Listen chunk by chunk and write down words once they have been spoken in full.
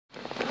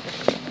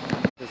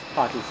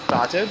Party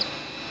started.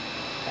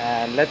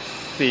 And let's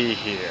see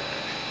here.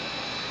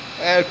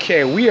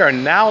 Okay, we are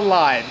now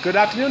live. Good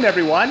afternoon,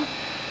 everyone.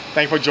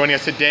 Thank you for joining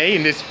us today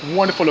in this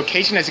wonderful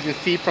location. As you can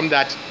see from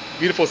that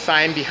beautiful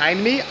sign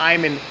behind me,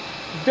 I'm in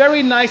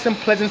very nice and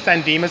pleasant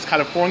San Dimas,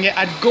 California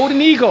at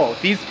Golden Eagle.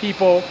 These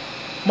people,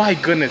 my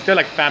goodness, they're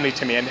like family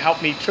to me and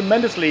help me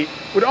tremendously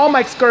with all my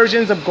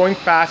excursions of going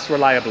fast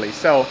reliably.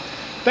 So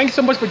thank you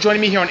so much for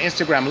joining me here on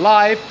Instagram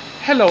Live.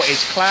 Hello,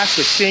 H-Class,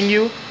 good seeing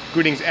you.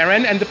 Greetings,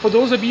 Erin. And for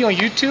those of you on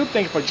YouTube,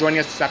 thank you for joining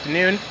us this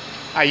afternoon.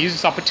 I use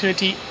this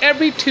opportunity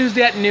every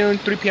Tuesday at noon,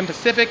 3 p.m.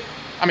 3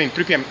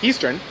 p.m.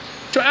 Eastern,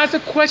 to answer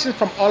questions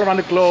from all around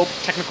the globe,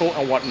 technical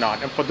and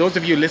whatnot. And for those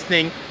of you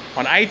listening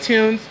on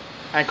iTunes,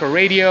 Anchor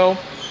Radio,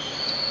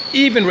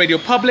 even Radio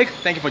Public,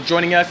 thank you for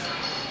joining us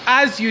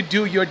as you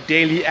do your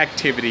daily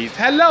activities.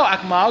 Hello,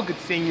 Akmal, good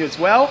seeing you as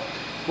well.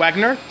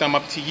 Wagner, thumb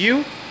up to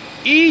you.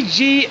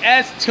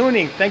 EGS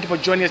Tuning, thank you for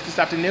joining us this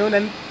afternoon,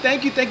 and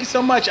thank you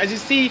so much. As you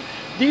see,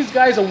 these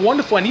guys are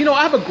wonderful, and you know,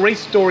 I have a great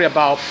story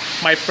about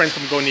my friend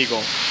from Golden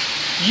Eagle.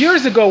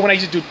 Years ago, when I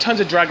used to do tons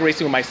of drag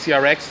racing with my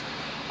CRX,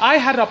 I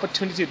had an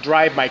opportunity to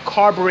drive my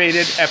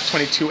carbureted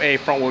F22A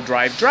front-wheel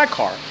drive drag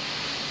car.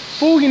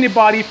 Full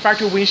unibody,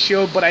 factory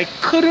windshield, but I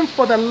couldn't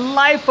for the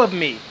life of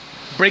me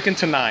break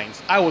into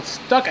nines. I was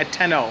stuck at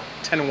 10-0,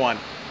 10-1.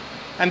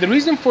 And the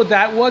reason for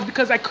that was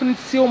because I couldn't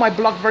seal my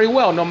block very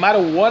well. No matter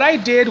what I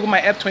did with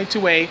my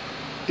F22A,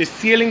 the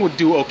sealing would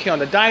do okay on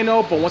the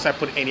dyno, but once I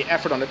put any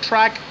effort on the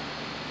track,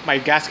 my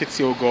gasket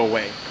seal would go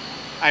away.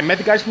 I met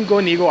the guys from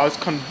Golden Eagle. I was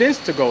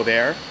convinced to go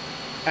there,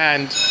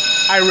 and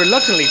I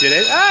reluctantly did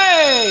it.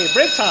 Hey,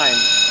 break time.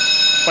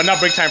 But not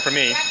break time for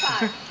me.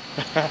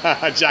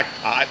 Jackpot.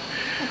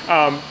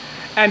 Jackpot.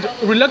 And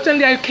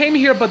reluctantly I came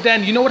here, but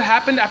then you know what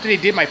happened after they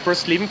did my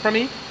first sleeving for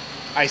me?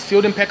 I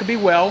sealed impeccably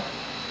well,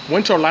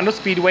 went to Orlando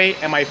Speedway,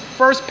 and my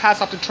first pass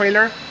off the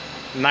trailer,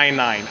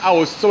 9.9. I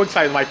was so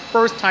excited. My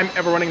first time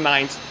ever running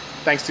nines,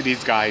 thanks to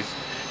these guys.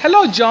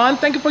 Hello, John.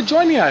 Thank you for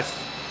joining us.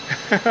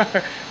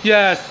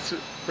 Yes,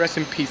 rest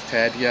in peace,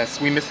 Ted.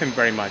 Yes, we miss him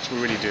very much. We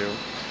really do.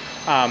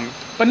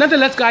 But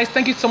nonetheless, guys,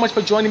 thank you so much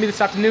for joining me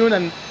this afternoon,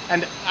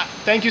 and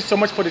thank you so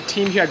much for the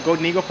team here at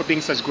Golden Eagle for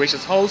being such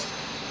gracious hosts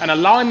and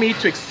allowing me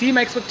to exceed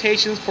my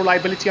expectations for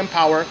reliability and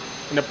power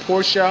in the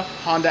Porsche,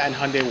 Honda, and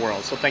Hyundai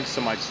world. So thank you so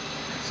much.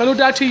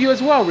 Salute out to you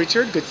as well,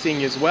 Richard. Good seeing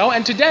you as well.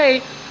 And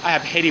today, I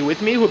have Hedy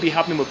with me who will be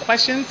helping me with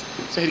questions.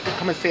 So Hedy,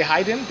 come and say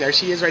hi to him. There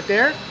she is right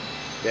there.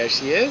 There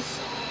she is.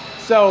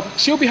 So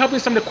she'll be helping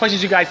with some of the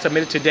questions you guys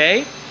submitted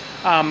today.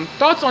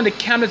 Thoughts on the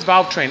camless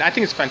valve train? I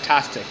think it's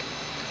fantastic.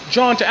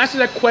 John, to answer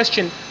that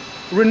question,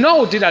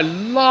 Renault did a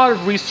lot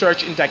of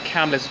research into that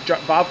camless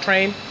valve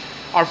train.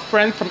 Our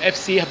friends from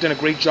FC have done a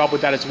great job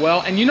with that as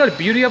well. And you know the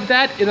beauty of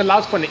that? It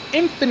allows for an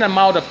infinite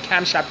amount of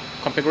camshaft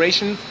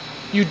configurations.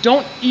 You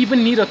don't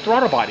even need a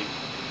throttle body.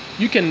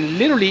 You can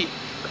literally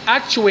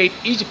actuate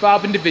each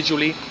valve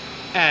individually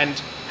and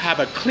have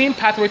a clean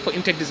pathway for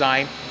intake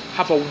design,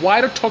 have a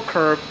wider torque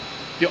curve.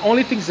 The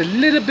only thing is a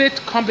little bit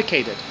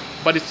complicated,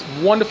 but it's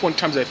wonderful in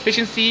terms of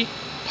efficiency,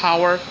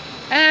 power,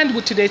 and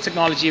with today's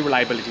technology,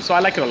 reliability. So I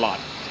like it a lot.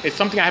 It's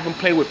something I haven't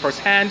played with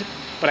firsthand,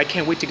 but I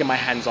can't wait to get my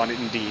hands on it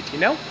indeed, you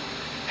know?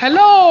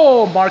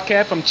 Hello,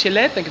 Marquez from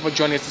Chile. Thank you for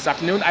joining us this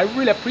afternoon. I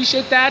really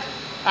appreciate that.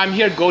 I'm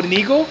here at Golden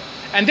Eagle,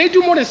 and they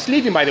do more than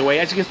sleeving, by the way.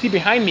 As you can see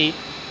behind me,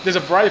 there's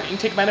a variety of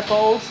intake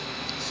manifolds,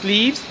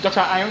 sleeves,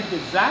 Dr. Iron to be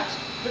exact.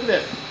 Look at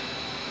this.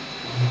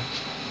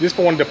 This is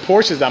for one of the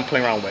Porsches I'm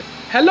playing around with.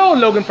 Hello,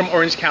 Logan from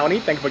Orange County.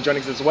 Thank you for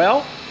joining us as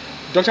well.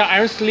 Dr.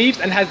 Iron sleeves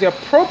and has the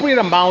appropriate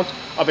amount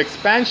of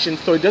expansion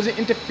so it doesn't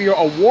interfere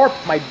or warp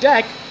my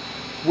deck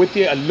with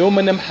the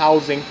aluminum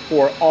housing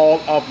for all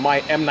of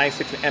my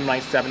M96 and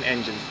M97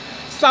 engines.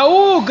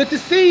 Saul, good to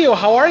see you.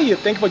 How are you?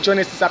 Thank you for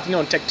joining us this afternoon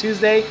on Tech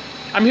Tuesday.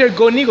 I'm here at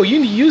Golden Eagle. You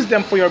need to use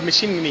them for your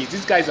machining needs.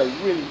 These guys are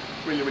really,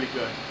 really, really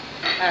good.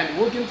 And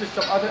we'll get into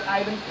some other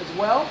items as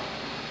well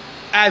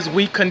as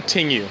we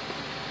continue.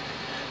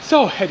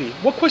 So, Hedy,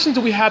 what questions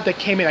do we have that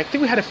came in? I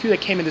think we had a few that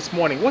came in this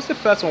morning. What's the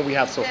first one we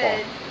have so far?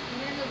 I'm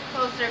gonna move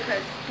closer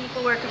because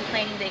people were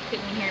complaining they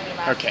couldn't hear me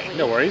last week. Okay,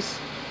 no worries.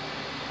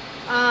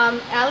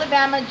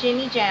 Alabama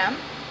Jimmy Jam.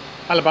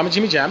 Alabama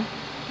Jimmy Jam.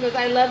 Because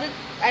I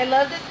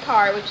love this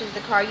car, which is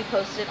the car you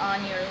posted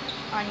on your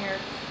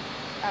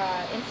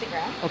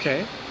Instagram.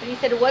 Okay. But he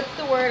said, what's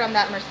the word on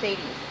that Mercedes?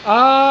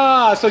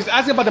 Ah, so he's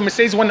asking about the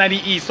Mercedes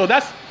 190E. So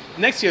that's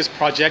next year's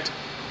project.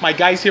 My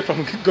guys here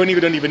from Golden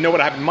Eagle don't even know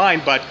what I have in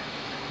mind, but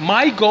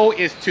my goal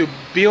is to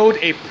build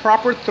a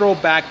proper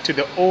throwback to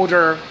the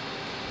older,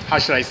 how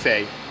should I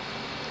say,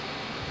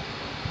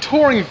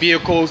 touring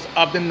vehicles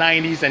of the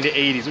 90s and the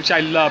 80s, which I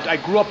loved. I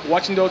grew up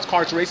watching those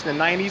cars race in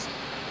the 90s.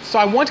 So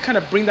I want to kind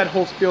of bring that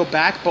whole feel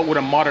back, but with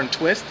a modern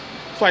twist.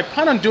 So I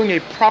plan on doing a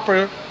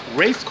proper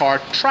race car,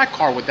 track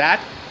car with that.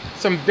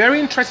 Some very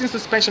interesting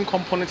suspension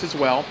components as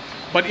well,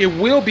 but it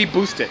will be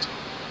boosted.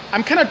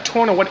 I'm kind of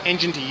torn on what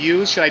engine to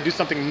use. Should I do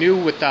something new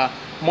with a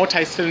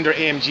multi-cylinder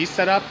AMG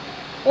setup?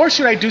 Or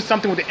should I do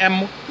something with the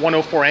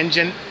M104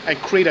 engine and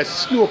create a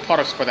slew of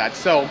products for that?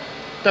 So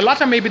the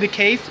latter may be the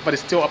case, but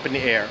it's still up in the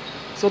air.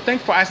 So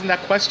thanks for asking that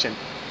question.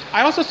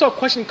 I also saw a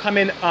question come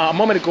in a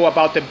moment ago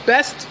about the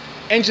best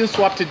engine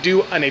swap to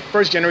do on a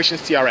first generation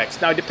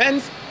CRX. Now it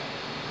depends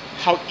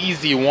how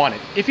easy you want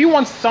it. If you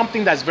want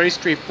something that's very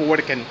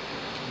straightforward, it can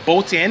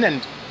bolt in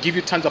and give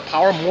you tons of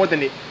power, more than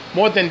the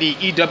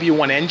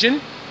EW1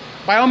 engine,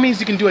 by all means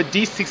you can do a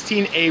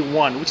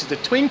D16A1, which is the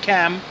twin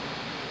cam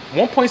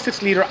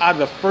 1.6 liter out of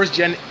the first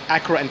gen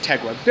Acura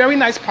Integra. Very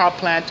nice power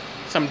plant,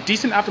 some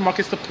decent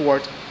aftermarket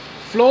support,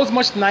 flows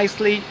much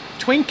nicely,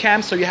 twin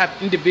cam, so you have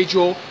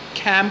individual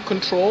cam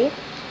control,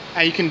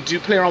 and you can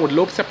play around with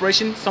lobe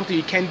separation, something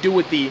you can do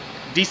with the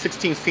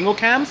D16 single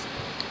cams,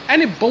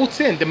 and it bolts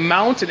in. The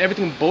mount and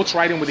everything bolts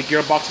right in with the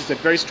gearbox. It's a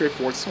very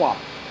straightforward swap.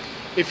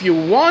 If you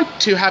want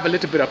to have a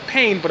little bit of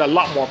pain but a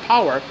lot more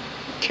power,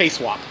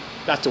 K-swap.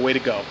 That's the way to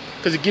go,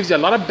 because it gives you a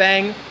lot of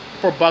bang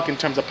for buck in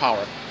terms of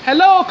power.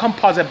 Hello,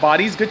 Composite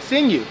Bodies. Good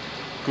seeing you.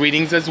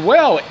 Greetings as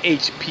well,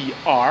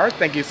 HPR.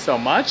 Thank you so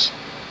much.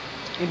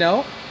 You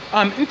know,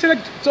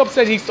 Intellect Job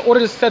says he's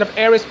ordered a set of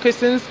Aries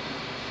pistons,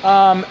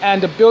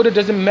 and the builder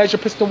doesn't measure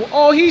piston.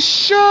 Oh, he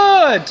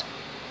should.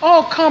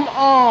 Oh, come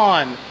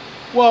on.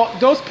 Well,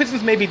 those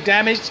pistons may be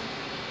damaged.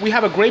 We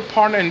have a great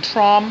partner in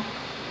Trom.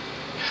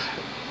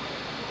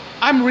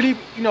 I'm really,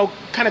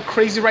 kind of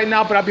crazy right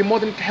now, but I'll be more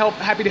than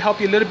happy to help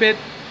you a little bit.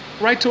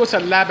 Write to us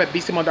at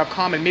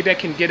lab@bcmo.com, and maybe I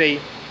can get a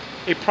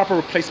proper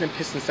replacement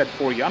piston set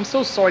for you. I'm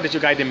so sorry that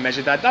your guy didn't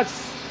measure that. That's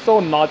so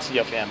naughty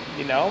of him,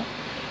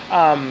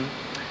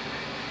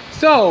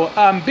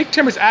 Big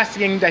Tim is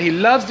asking that he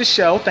loves the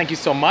show. Thank you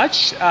so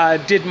much.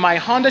 Did my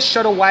Honda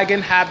Shuttle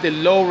Wagon have the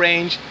low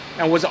range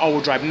and was it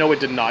all-wheel drive? No, it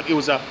did not. It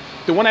was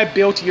the one I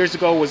built years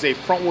ago was a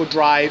front-wheel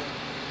drive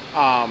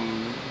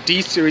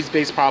D-series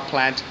based power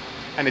plant,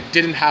 and it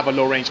didn't have a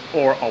low range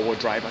or all-wheel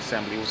drive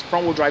assembly. It was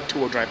front-wheel drive,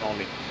 two-wheel drive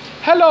only.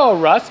 Hello,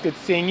 Russ. Good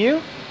seeing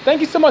you.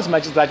 Thank you so much,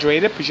 Much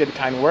Exaggerated. Appreciate the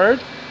kind word.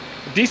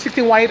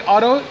 D16 Y8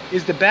 Auto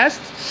is the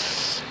best.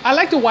 I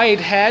like the Y8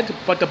 head,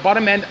 but the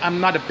bottom end I'm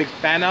not a big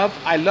fan of.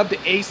 I love the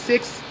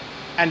A6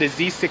 and the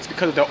Z6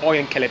 because of the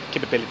oil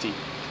capability.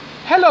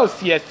 Hello,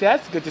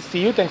 CSS. Good to see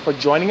you. Thanks for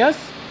joining us.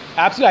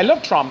 Absolutely, I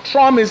love Trom.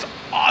 Trom is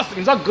awesome.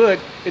 It's not good.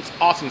 It's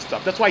awesome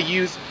stuff. That's why I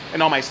use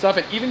in all my stuff.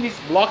 And even these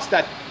blocks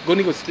that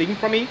Goni was sleeping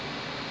for me,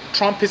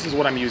 Trom piston is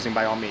what I'm using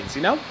by all means,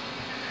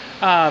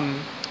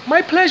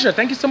 My pleasure.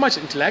 Thank you so much,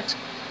 Intellect.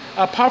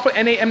 Powerful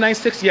NA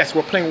M96. Yes,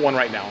 we're playing one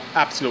right now.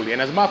 Absolutely.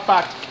 And as a matter of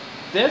fact,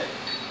 this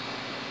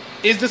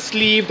is the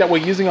sleeve that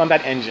we're using on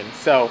that engine.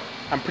 So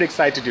I'm pretty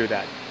excited to do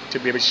that, to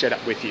be able to share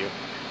that with you.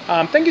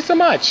 Thank you so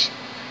much.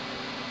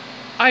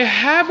 I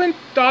haven't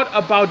thought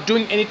about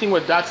doing anything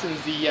with Datsun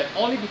Z yet,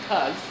 only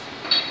because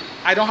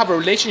I don't have a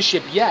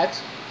relationship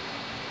yet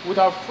with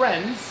our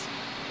friends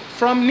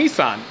from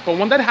Nissan. But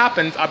when that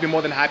happens, I'll be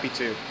more than happy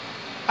to.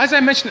 As I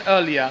mentioned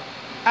earlier,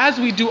 as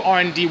we do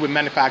R&D with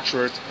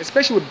manufacturers,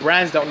 especially with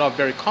brands that we're not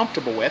very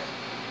comfortable with,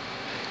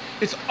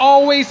 it's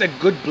always a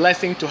good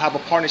blessing to have a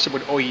partnership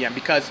with OEM,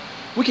 because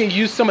we can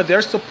use some of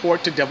their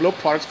support to develop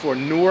products for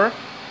newer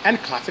and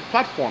classic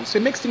platforms. So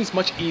it makes things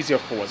much easier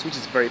for us, which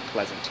is very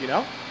pleasant,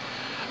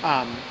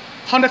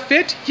 Honda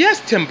Fit? Yes,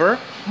 Timber.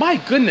 My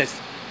goodness.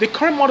 The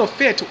current model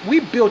Fit, we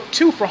built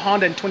two for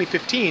Honda in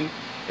 2015,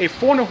 a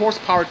 400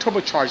 horsepower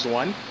turbocharged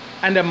one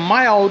and a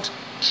mild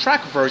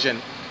track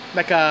version,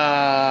 like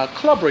a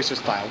club racer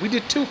style. We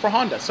did two for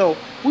Honda. So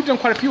we've done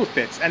quite a few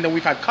Fits. And then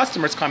we've had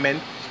customers come in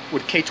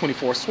with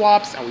K24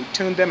 swaps, and we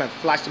tuned them and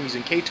flashed them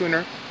using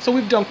K-Tuner. So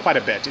we've done quite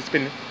a bit. It's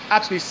been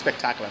absolutely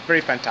spectacular. Very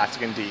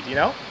fantastic indeed,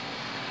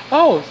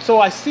 Oh, so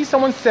I see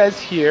someone says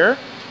here,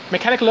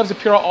 Mechanic loves the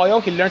Pure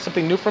Oil. He learned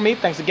something new from me.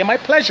 Thanks again. My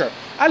pleasure.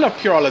 I love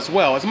Pure Oil as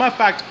well. As a matter of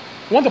fact,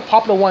 one of the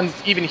popular ones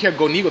even here,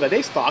 Gonigo, that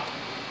they stock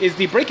is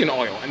the braking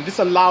oil. And this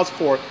allows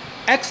for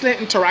excellent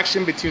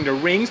interaction between the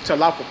rings to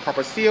allow for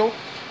proper seal.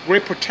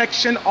 Great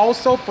protection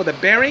also for the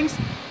bearings.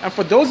 And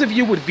for those of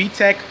you with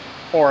VTEC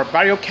or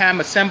Variocam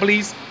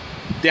assemblies,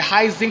 the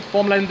high zinc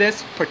formula in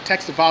this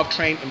protects the valve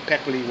train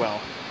impeccably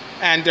well.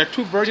 And there are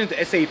two versions, the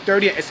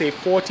SA30 and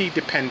SA40,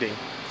 depending.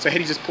 So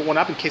Hedy just put one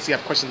up in case you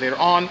have questions later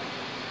on.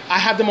 I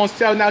have them on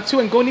sale now too,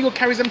 and Gonigo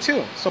carries them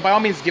too. So by all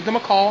means, give them a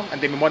call,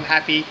 and they'll be more than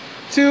happy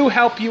to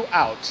help you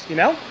out,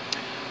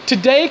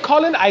 Today,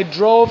 Colin, I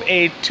drove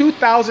a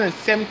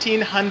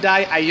 2017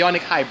 Hyundai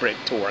Ioniq Hybrid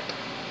to work.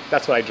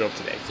 That's what I drove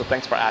today, so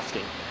thanks for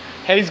asking.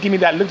 Hedy's giving me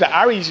that look that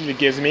Ari usually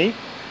gives me.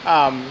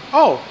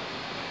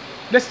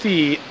 Let's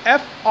see.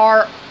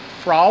 FR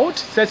Fraud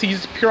says he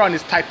uses Pure on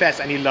his Type S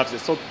and he loves it.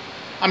 So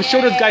I'm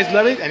sure those guys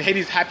love it, and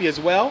Hedy's happy as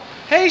well.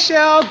 Hey,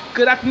 Shell.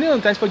 Good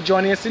afternoon. Thanks for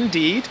joining us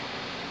indeed.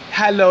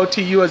 Hello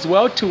to you as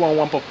well.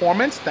 211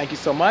 Performance. Thank you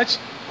so much.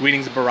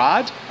 Greetings,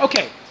 Barad.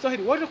 Okay, so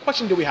Hedy, what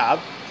question do we have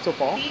so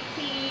far?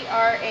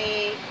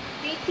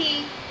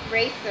 DT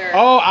Racer.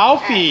 Oh,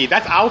 Alfie.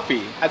 That's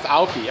Alfie.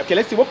 Okay,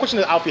 let's see. What question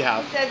does Alfie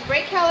have? It says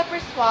brake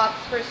caliper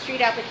swaps for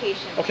street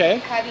applications. Okay.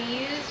 Have you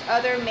used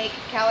other make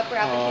caliper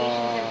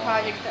applications in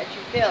projects that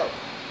you built?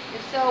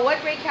 If so,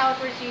 what brake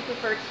calipers do you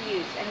prefer to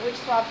use, and which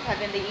swaps have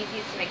been the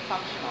easiest to make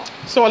functional?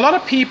 So a lot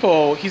of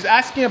people, he's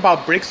asking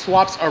about brake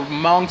swaps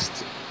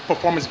amongst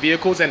performance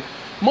vehicles, and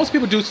most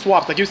people do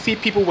swaps. Like you see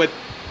people with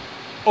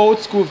old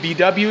school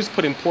VWs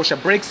putting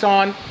Porsche brakes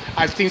on.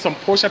 I've seen some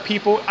Porsche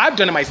people. I've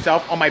done it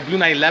myself on my Blue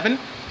 911.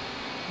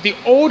 The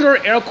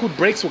older air-cooled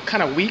brakes were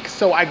kind of weak,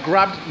 so I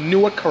grabbed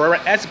newer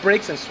Carrera S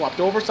brakes and swapped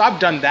over. So I've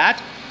done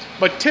that.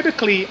 But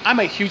typically, I'm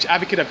a huge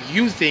advocate of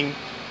using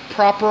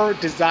proper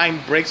design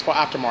brakes for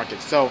aftermarket.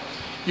 So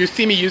you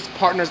see me use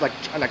partners like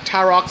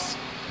Tarox.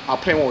 I'll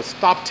play one with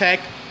StopTech,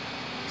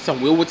 some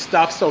Willwood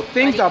stuff. So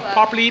things that are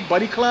properly,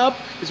 Buddy Club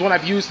is one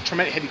I've used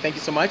tremendously. Thank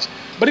you so much.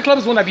 Buddy Club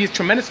is one I've used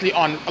tremendously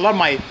on a lot of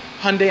my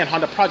Hyundai and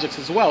Honda projects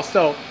as well.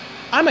 So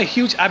I'm a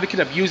huge advocate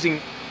of using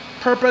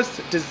purpose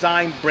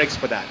designed brakes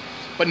for that.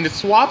 But in the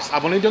swaps,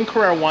 I've only done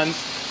Carrera ones.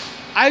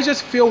 I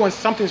just feel when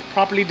something's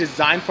properly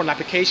designed for an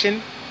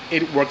application,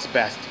 it works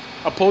best.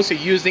 Opposed to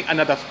using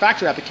another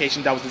factory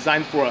application that was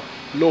designed for a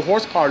low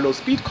horsepower, low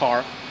speed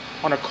car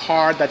on a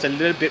car that's a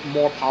little bit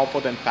more powerful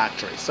than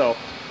factory. So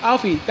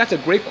Alfie, that's a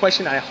great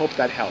question. I hope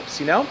that helps,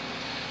 you know?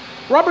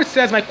 Robert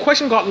says, my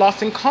question got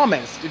lost in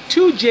comments. The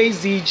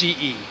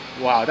 2JZGE.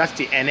 Wow, that's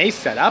the NA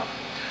setup.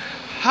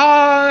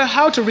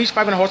 How to reach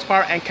 500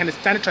 horsepower and can the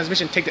standard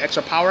transmission take the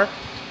extra power?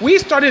 We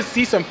started to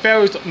see some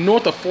failures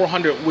north of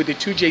 400 with the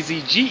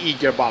 2JZGE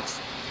gearbox.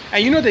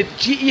 And you know that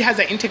GE has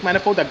an intake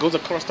manifold that goes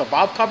across the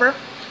valve cover.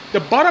 The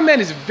bottom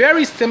end is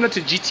very similar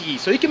to GTE,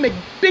 so you can make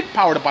big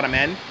power at the bottom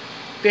end.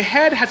 The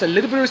head has a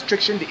little bit of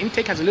restriction, the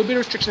intake has a little bit of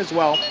restriction as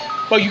well,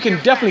 but you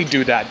can definitely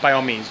do that by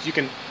all means. You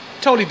can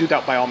totally do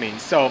that by all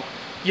means. So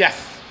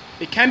yes,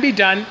 it can be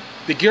done.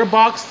 The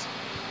gearbox,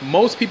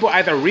 most people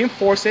either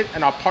reinforce it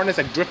and our partners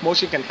like Drift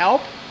Motion can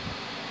help,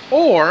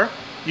 or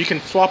you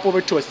can swap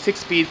over to a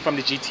 6-speed from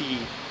the GTE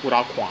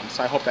without qualms.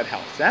 So I hope that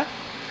helps.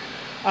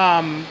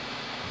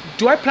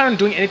 Do I plan on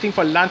doing anything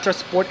for Lantra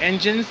Sport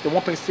engines, the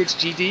 1.6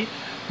 GD?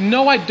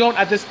 No, I don't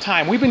at this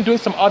time. We've been doing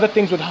some other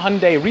things with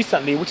Hyundai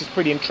recently, which is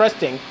pretty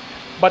interesting,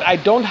 but I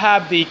don't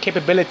have the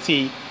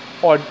capability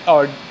or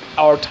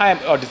time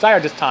or desire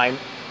this time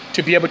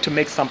to be able to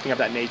make something of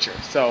that nature.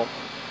 So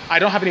I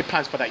don't have any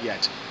plans for that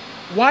yet.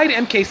 Why the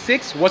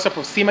MK6? What's up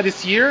with SEMA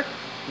this year?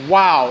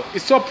 Wow,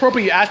 it's so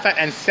appropriate you asked that,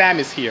 and Sam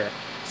is here.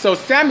 So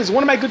Sam is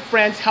one of my good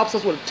friends, helps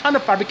us with a ton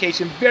of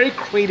fabrication, very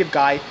creative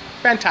guy,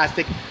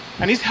 fantastic.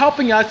 And he's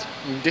helping us,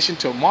 in addition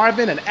to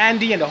Marvin and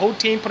Andy and the whole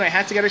team, putting our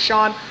hands together,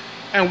 Sean.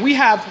 And we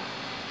have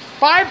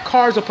 5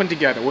 cars we're putting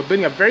together. We're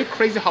building a very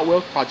crazy Hot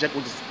Wheels project,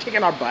 which is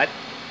kicking our butt.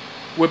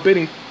 We're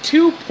building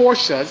 2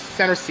 Porsches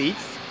center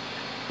seats.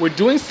 We're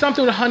doing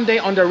something with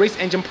Hyundai on their race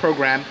engine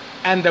program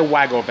and the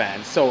Wago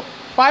van. So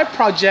 5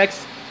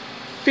 projects,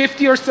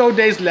 50 or so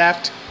days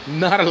left,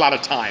 not a lot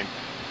of time,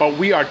 but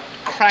we are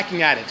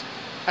cracking at it.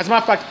 As a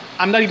matter of fact,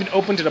 I'm not even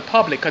open to the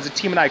public because the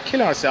team and I are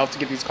killing ourselves to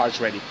get these cars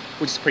ready,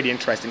 which is pretty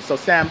interesting. So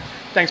Sam,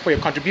 thanks for your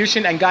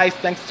contribution. And guys,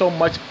 thanks so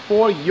much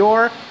for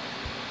your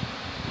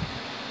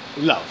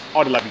love,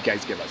 all the love you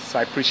guys give us. So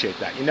I appreciate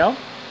that, you know.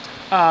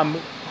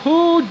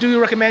 Who do you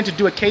recommend to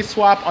do a case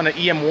swap on an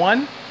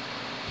EM1?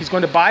 He's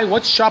going to buy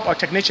what shop or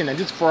technician? And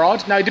this is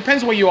Farad. Now it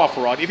depends where you are,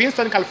 Farad. If you're in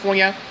Southern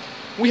California,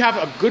 we have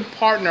a good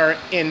partner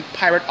in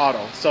Pirate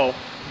Auto. So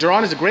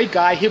Duran is a great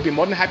guy. He'll be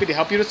more than happy to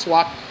help you to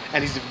swap,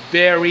 and he's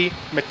very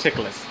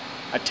meticulous.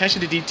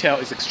 Attention to detail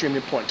is extremely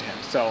important to him,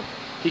 so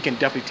he can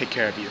definitely take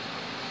care of you.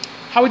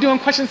 How are we doing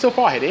questions so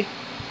far, Hedy?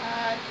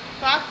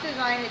 Fox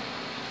Design,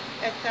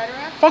 etc.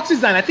 Fox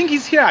Design, I think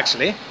he's here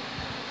actually. He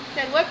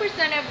said, what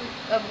percent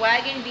of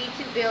wagon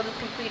V2 build is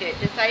completed?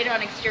 Decided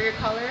on exterior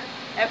color.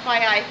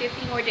 FYI,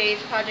 50 more days,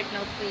 project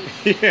no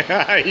sleep.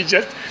 Yeah, he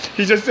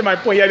just said my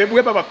point. Yeah, we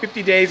have about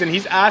 50 days, and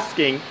he's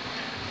asking,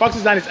 Fox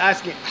Design is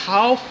asking,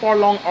 how far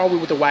along are we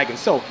with the wagon?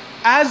 So,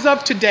 as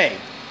of today,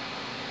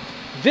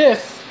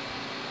 this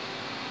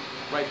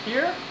right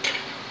here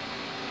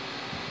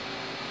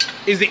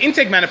is the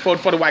intake manifold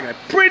for the wagon. A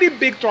pretty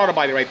big throttle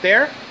body right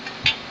there.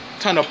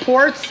 Ton of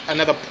ports.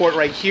 Another port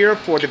right here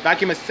for the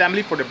vacuum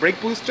assembly for the brake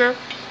booster.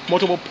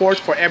 Multiple ports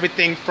for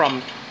everything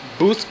from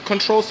boost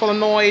control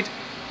solenoid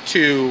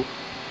to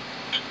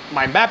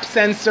my map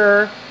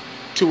sensor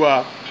to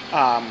a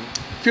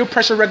fuel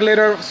pressure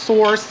regulator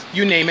source,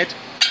 you name it.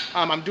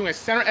 I'm doing a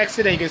center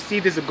exit, and you can see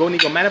this is a Go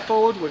Nego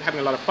manifold. We're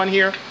having a lot of fun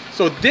here.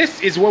 So this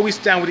is where we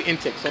stand with the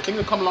intake. So things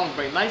will come along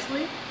very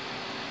nicely.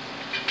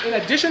 In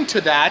addition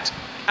to that,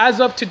 as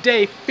of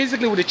today,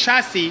 physically with the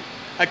chassis,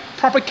 a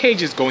proper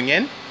cage is going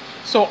in.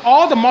 So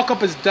all the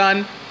mock-up is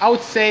done. I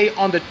would say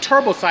on the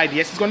turbo side,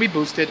 yes, it's going to be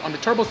boosted. On the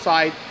turbo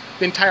side,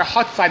 the entire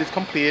hot side is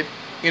completed.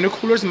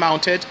 Intercooler is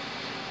mounted.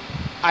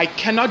 I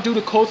cannot do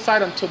the cold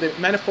side until the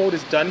manifold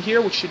is done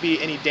here, which should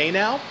be any day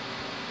now.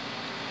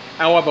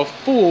 I will have a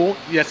full,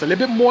 yes, a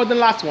little bit more than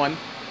the last one,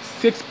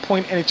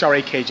 6-point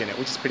NHRA cage in it,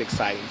 which is pretty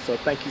exciting. So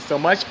thank you so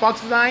much, Fox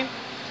Design.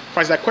 As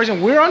far as that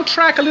question, we're on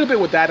track a little bit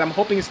with that. I'm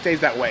hoping it stays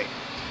that way.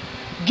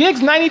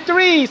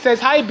 Gigs93 says,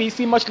 hi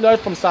BC, much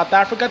love from South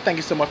Africa. Thank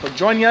you so much for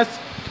joining us.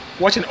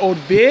 Watch an old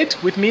vid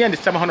with me and the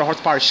 700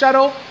 horsepower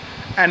shuttle.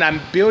 And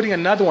I'm building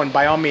another one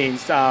by all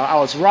means. I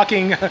was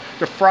rocking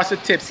the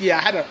frosted tips. Yeah,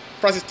 I had a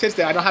frosted tips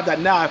there. I don't have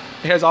that now.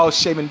 The hair's all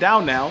shaven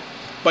down now.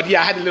 But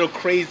yeah, I had a little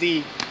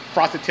crazy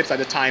frosted tips at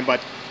the time. But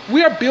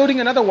we are building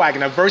another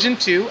wagon, a version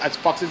 2, as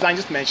Fox Design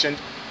just mentioned.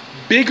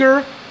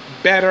 Bigger,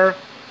 better,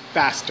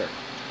 faster.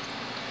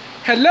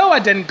 Hello,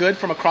 Aden Good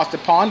from across the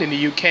pond in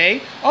the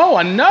UK. Oh,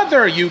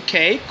 another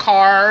UK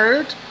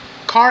car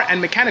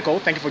and mechanical.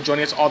 Thank you for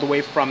joining us all the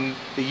way from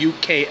the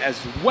UK as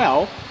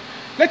well.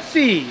 Let's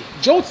see.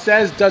 Joel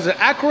says, does the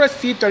Acura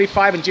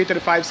C35 and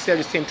J35 share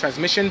the same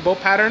transmission bolt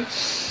pattern?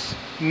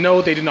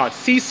 No, they do not.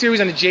 C-Series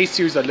and the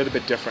J-Series are a little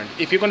bit different.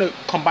 If you're going to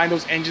combine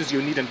those engines,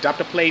 you'll need an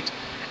adapter plate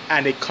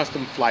and a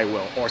custom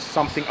flywheel or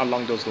something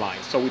along those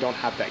lines. So we don't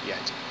have that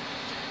yet.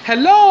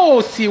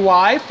 Hello,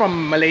 CY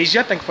from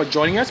Malaysia. Thank you for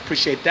joining us.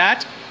 Appreciate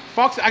that.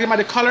 Fox, asking about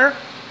the color.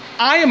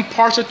 I am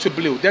partial to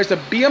blue. There's a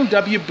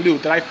BMW blue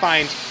that I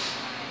find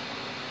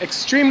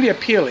extremely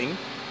appealing.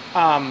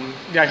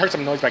 Yeah, I heard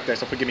some noise back there,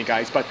 so forgive me,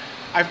 guys. But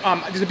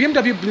there's a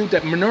BMW blue,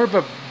 that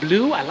Minerva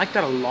blue. I like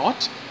that a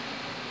lot.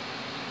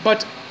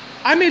 But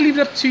I may leave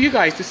it up to you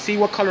guys to see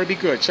what color would be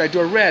good. Should I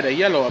do a red, a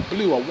yellow, a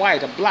blue, a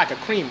white, a black, a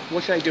cream?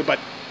 What should I do? But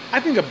I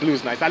think a blue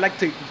is nice. I like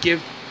to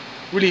give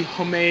really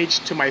homage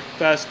to my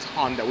first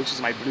Honda, which is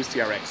my blue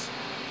CRX.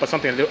 But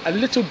something a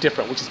little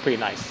different, which is pretty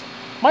nice.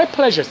 My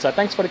pleasure, sir.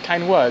 Thanks for the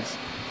kind words.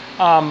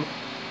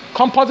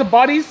 Composite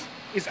Bodies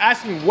is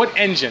asking what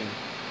engine.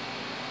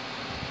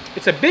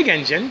 It's a big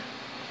engine,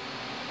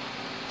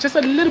 just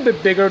a little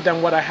bit bigger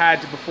than what I had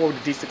before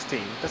with the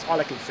D16. That's all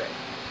I can say.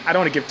 I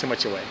don't want to give too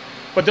much away.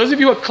 But those of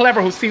you who are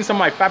clever, who've seen some of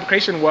my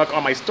fabrication work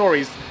on my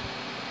stories,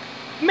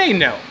 may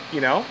know,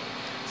 you know.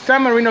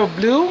 San Marino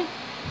Blue,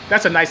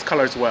 that's a nice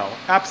color as well.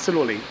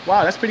 Absolutely.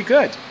 Wow, that's pretty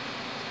good.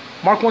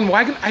 Mark 1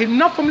 wagon, I'm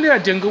not familiar, I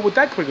didn't go with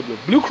that quicker blue.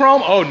 Blue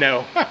chrome? Oh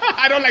no,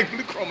 I don't like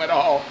blue chrome at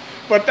all.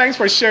 But thanks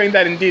for sharing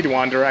that indeed,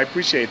 Wander. I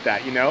appreciate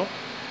that, you know.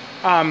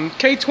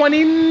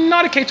 K20,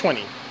 not a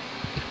K20.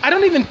 I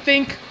don't even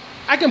think,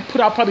 I can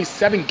put out probably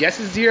 7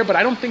 guesses here, but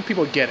I don't think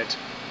people get it.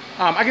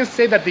 I can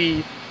say that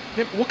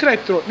what could I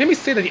throw? Let me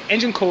say that the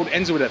engine code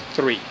ends with a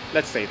 3.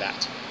 Let's say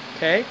that,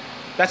 okay?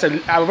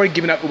 I've already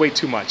given away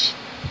too much.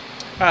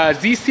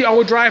 ZC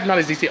all-wheel drive, not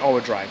a ZC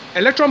all-wheel drive.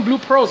 Electron Blue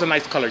Pearl is a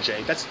nice color,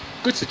 Jay. That's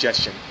good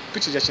suggestion.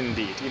 Good suggestion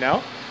indeed, you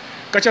know?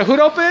 Got your hood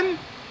open?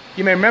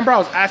 You may remember I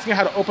was asking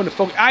how to open the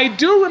Focus. I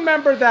do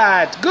remember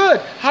that.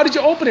 Good. How did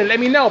you open it? Let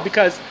me know,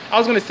 because I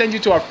was going to send you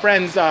to our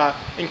friends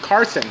in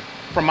Carson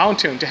from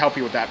Mountain to help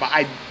you with that. But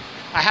I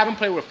haven't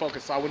played with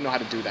Focus, so I wouldn't know how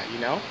to do that, you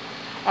know?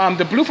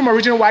 The blue from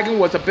Original Wagon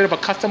was a bit of a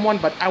custom one,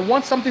 but I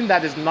want something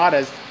that is not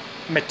as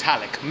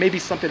metallic. Maybe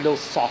something a little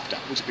softer,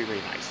 which would be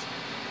really nice.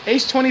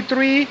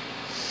 H23,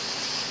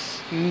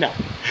 no.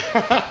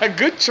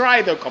 Good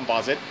try though,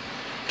 Composite.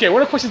 Okay,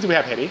 what other questions do we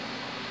have, Hetty?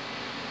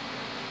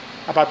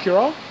 About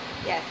Puro?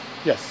 Yes.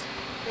 Yes.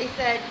 They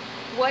said,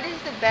 what is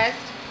the best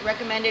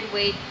recommended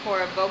weight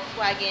for a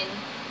Volkswagen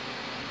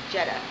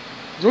Jetta?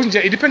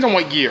 It depends on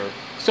what year.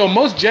 So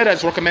most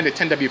Jettas recommend a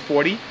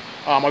 10W40.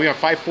 Or even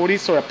 540.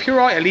 So a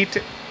Puro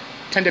Elite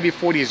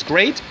 10W40 is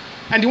great.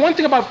 And the one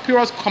thing about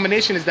Puro's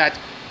combination is that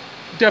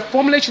the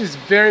formulation is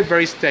very,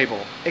 very stable.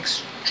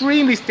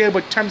 Extremely stable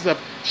in terms of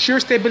shear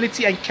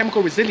stability and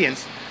chemical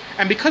resilience.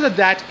 And because of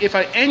that, if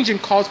an engine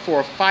calls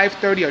for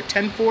 530 or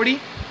 1040,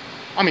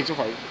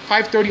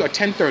 530 or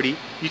 1030,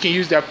 you can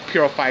use that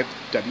Puro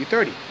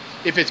 5W30.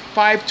 If it's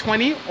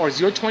 520 or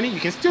 020, you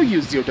can still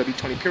use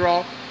 0W20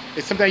 Puro.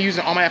 It's something I use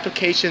in all my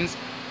applications.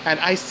 And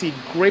I see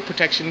great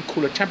protection,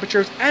 cooler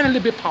temperatures, and a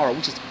little bit of power,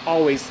 which is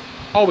always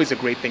a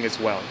great thing as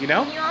well, you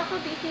know? Can you also,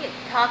 DC,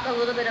 talk a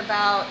little bit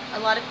about a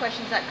lot of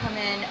questions that come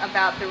in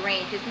about the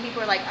range? Because some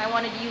people are like, I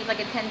want to use like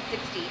a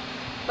 1060,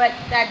 but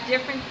that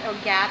difference or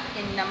gap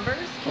in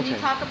numbers, can you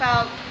talk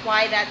about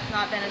why that's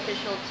not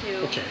beneficial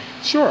to... Okay,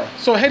 sure.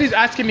 So Hetty's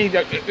asking me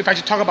that if I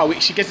should talk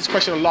about, she gets this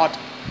question a lot,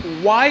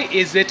 why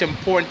is it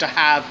important to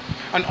have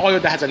an oil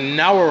that has a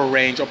narrower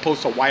range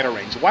opposed to a wider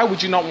range? Why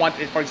would you not want,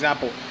 for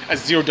example, a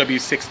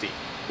 0W60?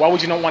 Why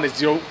would you not want a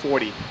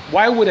 040?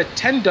 Why would a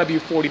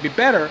 10W40 be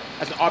better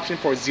as an option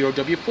for a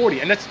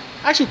 0W40? And that's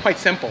actually quite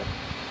simple.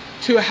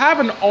 To have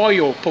an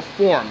oil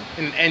perform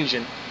in an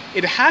engine,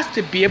 it has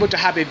to be able to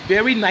have a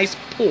very nice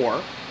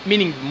pour,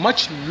 meaning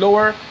much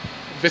lower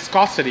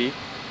viscosity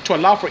to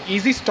allow for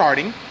easy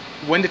starting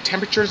when the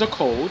temperatures are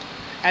cold,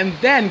 and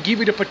then give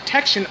you the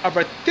protection of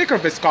a thicker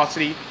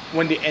viscosity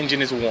when the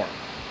engine is warm.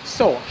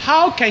 So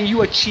how can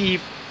you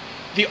achieve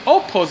the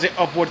opposite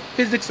of what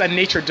physics and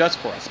nature does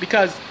for us?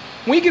 Because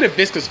when you get a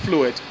viscous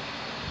fluid,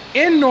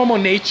 in normal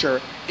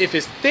nature, if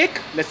it's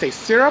thick, let's say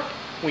syrup,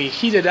 when you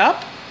heat it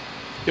up,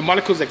 the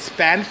molecules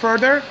expand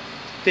further,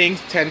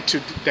 things tend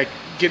to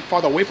get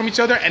farther away from each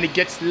other, and it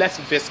gets less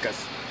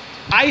viscous.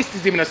 Ice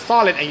is even a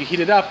solid, and you heat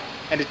it up,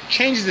 and it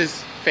changes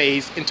its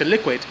phase into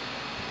liquid.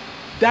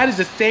 That is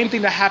the same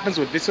thing that happens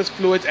with viscous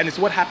fluids, and it's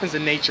what happens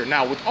in nature.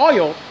 Now, with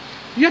oil,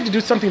 you have to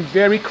do something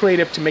very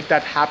creative to make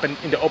that happen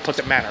in the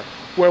opposite manner,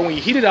 where when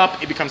you heat it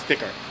up, it becomes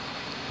thicker.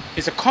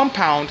 It's a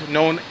compound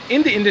known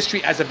in the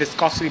industry as a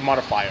viscosity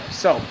modifier.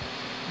 So,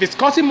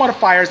 viscosity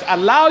modifiers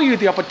allow you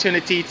the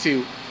opportunity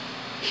to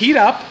heat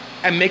up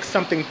and make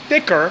something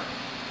thicker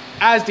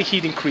as the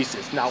heat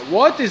increases. Now,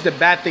 what is the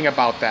bad thing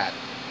about that?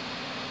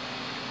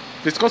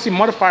 Viscosity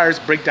modifiers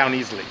break down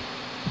easily.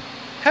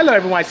 Hello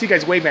everyone, I see you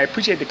guys waving. I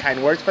appreciate the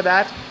kind words for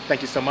that.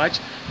 Thank you so much.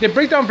 They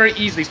break down very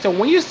easily. So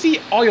when you see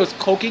oils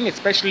coking,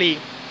 especially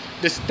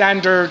the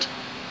standard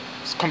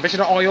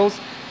conventional oils,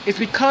 it's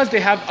because they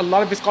have a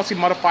lot of viscosity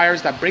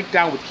modifiers that break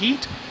down with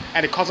heat,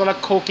 and it causes a lot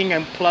of coking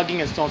and plugging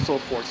and so on and so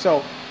forth.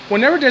 So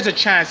whenever there's a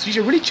chance, you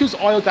should really choose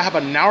oils that have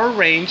a narrow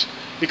range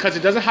because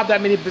it doesn't have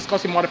that many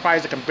viscosity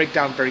modifiers that can break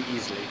down very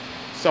easily.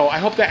 So I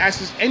hope that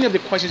answers any of the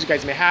questions you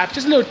guys may have.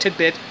 Just a little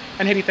tidbit.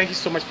 And Hedy, thank you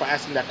so much for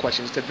asking that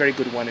question. It's a very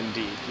good one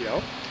indeed, you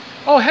know.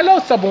 Oh, hello,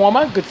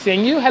 Subwarma. Good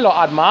seeing you. Hello,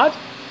 Admad.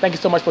 Thank you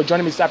so much for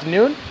joining me this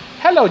afternoon.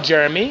 Hello,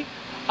 Jeremy.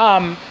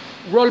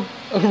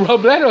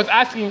 Robledo is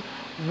asking,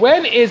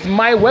 when is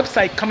my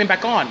website coming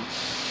back on?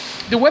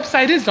 The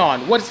website is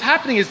on. What's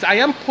happening is I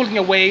am pulling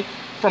away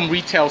from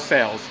retail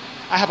sales.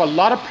 I have a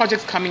lot of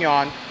projects coming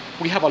on.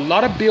 We have a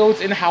lot of builds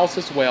in-house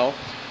as well.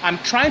 I'm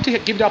trying to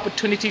give the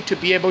opportunity to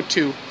be able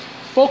to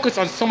focus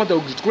on some of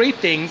those great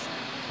things.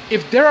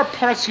 If there are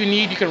products you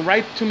need, you can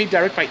write to me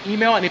direct by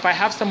email, and if I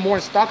have some more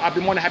in stock, I'll be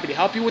more than happy to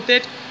help you with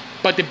it.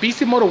 But the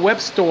Bisimoto web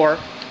store,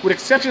 with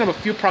exception of a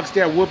few products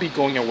there, will be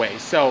going away.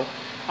 So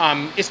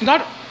it's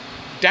not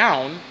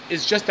down,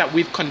 it's just that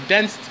we've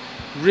condensed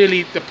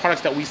really the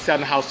products that we sell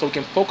in the house so we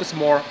can focus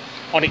more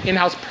on the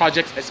in-house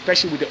projects,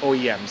 especially with the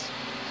OEMs.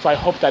 So I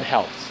hope that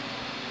helps.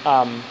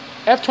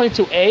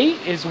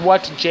 F22A is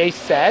what Jay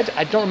said.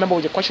 I don't remember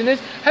what your question is.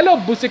 Hello,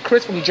 Boosted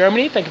Chris from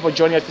Germany. Thank you for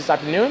joining us this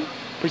afternoon.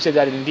 Appreciate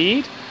that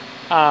indeed.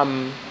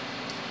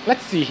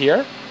 Let's see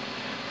here.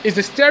 Is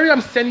the stereo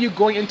I'm sending you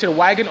going into the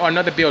wagon or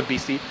another build,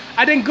 BC?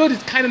 Adding Good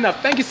is kind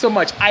enough. Thank you so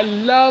much. I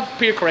love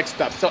period correct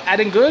stuff. So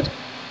Adding Good,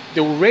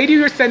 the radio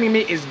you're sending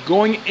me is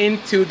going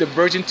into the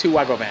Version 2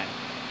 wagon van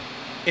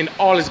in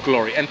all its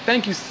glory. And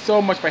thank you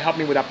so much for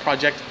helping me with that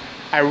project.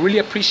 I really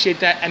appreciate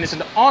that. And it's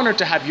an honor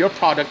to have your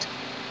product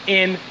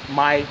in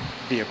my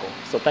vehicle.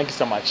 So thank you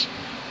so much.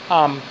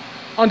 On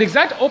the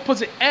exact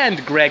opposite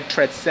end, Greg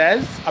Tread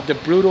says, of the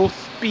brutal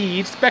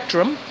speed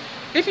spectrum,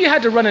 if you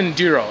had to run an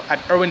Enduro at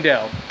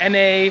Irwindale,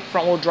 NA,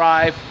 front wheel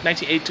drive,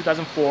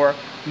 1980-2004,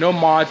 no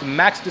mods,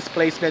 max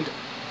displacement,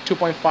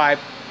 2.5,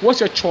 what's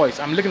your choice?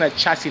 I'm looking at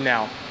chassis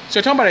now. So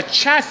you're talking about a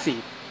chassis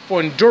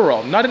for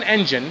Enduro, not an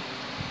engine,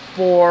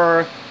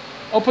 for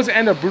opposite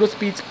end of brutal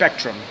speed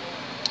spectrum.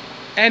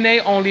 NA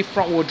only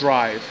front wheel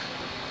drive,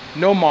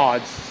 no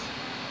mods.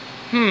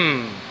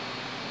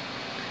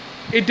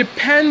 It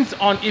depends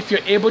on if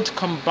you're able to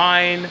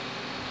combine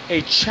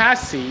a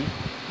chassis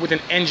with an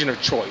engine of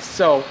choice.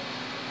 So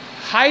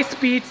high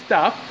speed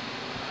stuff,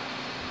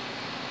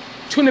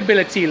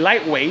 tunability,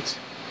 lightweight,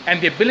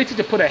 and the ability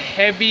to put a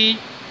heavy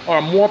or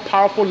a more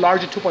powerful,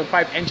 larger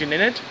 2.5 engine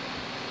in it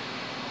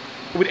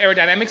with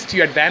aerodynamics to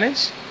your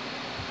advantage,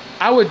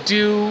 I would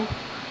do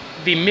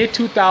the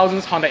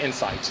mid-2000s Honda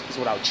Insight is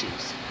what I would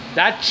choose.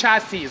 That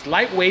chassis is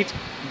lightweight,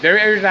 very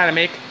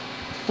aerodynamic,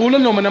 full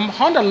aluminum.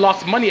 Honda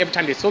lost money every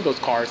time they sold those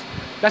cars.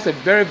 That's a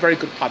very, very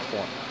good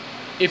platform.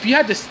 If you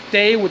had to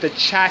stay with the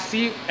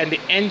chassis and the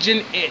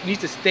engine, it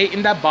needs to stay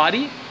in that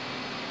body.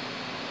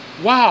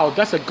 Wow,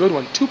 that's a good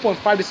one.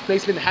 2.5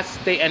 displacement has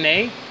to stay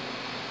NA.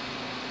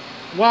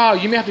 Wow,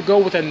 you may have to go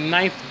with a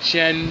 9th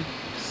gen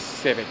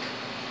Civic.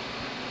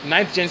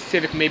 9th gen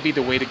Civic may be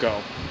the way to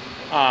go.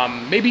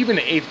 Maybe even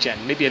an 8th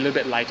gen, maybe a little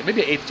bit lighter,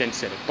 maybe an 8th gen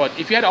Civic. But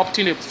if you had the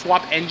opportunity to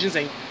swap engines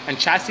and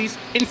chassis,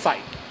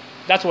 Insight.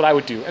 That's what I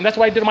would do. And that's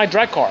what I did in my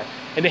drag car.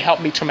 And they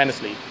helped me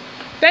tremendously.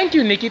 Thank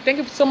you, Nikki. Thank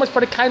you so much for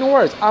the kind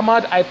words.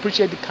 Ahmad, I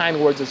appreciate the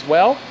kind words as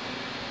well.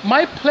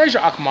 My pleasure,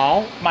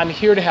 Akmal. I'm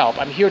here to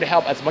help. I'm here to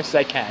help as much as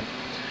I can.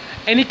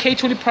 Any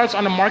K20 products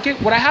on the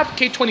market? What I have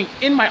K20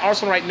 in my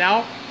arsenal right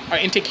now are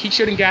intake heat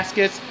shielding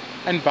gaskets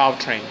and valve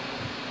train.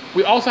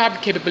 We also have the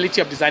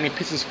capability of designing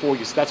pistons for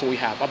you, so that's what we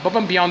have. Above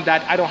and beyond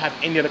that, I don't have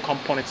any other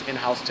components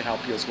in-house to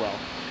help you as well.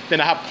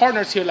 Then I have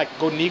partners here like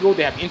Golden Eagle.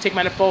 They have intake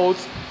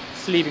manifolds,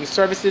 sleeving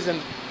services, and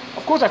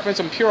of course our friends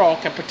from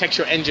Purell can protect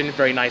your engine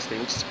very nicely,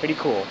 which is pretty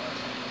cool.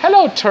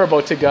 Hello,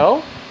 Turbo to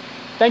Go.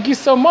 Thank you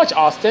so much,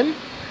 Austin.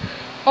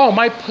 Oh,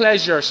 my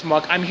pleasure,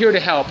 Schmuck. I'm here to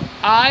help.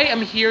 I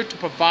am here to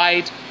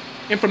provide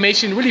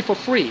information really for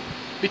free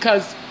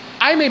because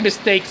I made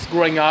mistakes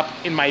growing up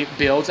in my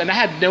builds and I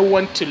had no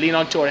one to lean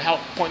on to or help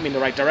point me in the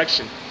right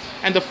direction.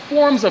 And the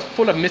forums are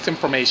full of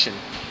misinformation.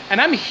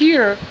 And I'm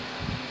here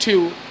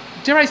to,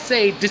 dare I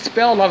say,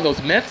 dispel a lot of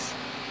those myths,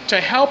 to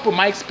help with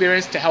my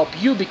experience, to help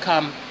you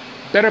become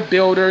better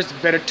builders,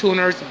 better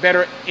tuners,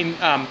 better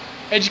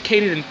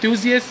educated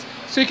enthusiasts,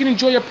 so you can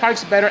enjoy your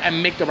products better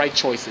and make the right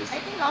choices. I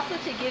think also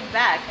to give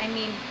back. I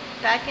mean,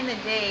 back in the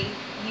day,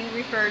 you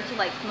referred to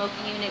like Smoky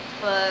Unix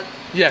books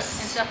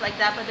Yes. and stuff like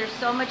that, but there's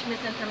so much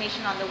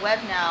misinformation on the web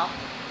now.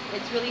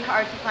 It's really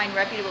hard to find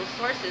reputable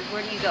sources.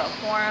 Where do you go?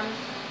 Forums?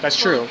 That's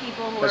true.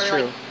 People who That's are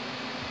true. like,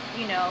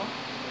 you know,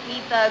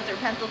 e-thugs or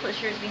pencil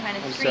pushers behind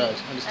a screen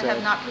Understood. that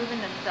have not proven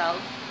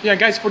themselves. Yeah,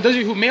 guys, for those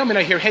of you who may or may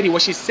not hear Hedy,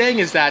 what she's saying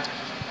is that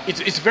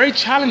it's very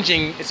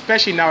challenging,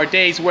 especially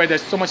nowadays where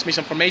there's so much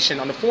misinformation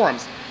on the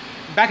forums.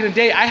 Back in the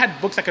day, I had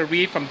books I could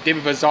read from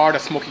David Vazard or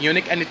Smoky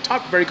Unix, and it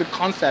taught very good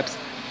concepts.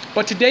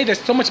 But today, there's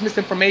so much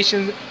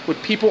misinformation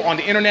with people on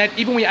the internet.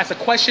 Even when you ask a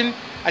question,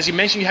 as you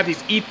mentioned, you have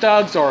these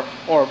e-thugs or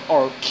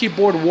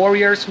keyboard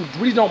warriors who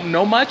really don't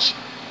know much.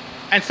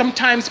 And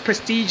sometimes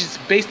prestige is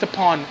based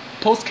upon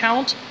post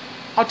count.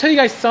 I'll tell you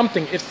guys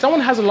something. If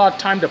someone has a lot of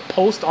time to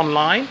post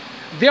online,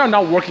 they are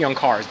not working on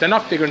cars. They're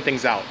not figuring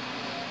things out.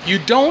 You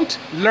don't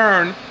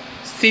learn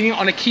sitting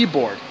on a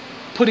keyboard,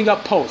 putting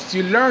up posts.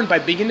 You learn by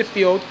being in the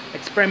field,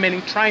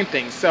 experimenting, trying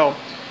things. So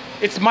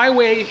it's my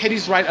way,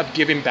 Hetty's right, of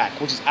giving back,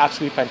 which is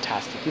absolutely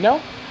fantastic, you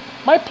know?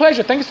 My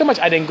pleasure. Thank you so much,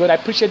 I did good. I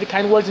appreciate the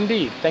kind words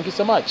indeed. Thank you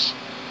so much.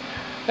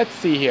 Let's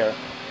see here.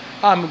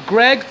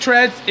 Greg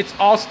Treads, it's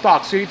all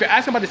stock. So if you're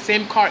asking about the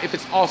same car, if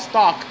it's all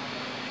stock,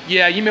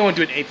 yeah, you may want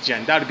to do an 8th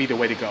gen. That would be the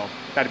way to go.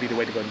 That would be the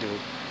way to go and do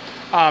it.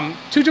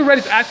 Tutu Red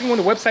is asking when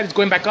the website is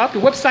going back up. The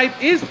website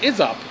is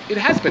up. It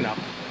has been up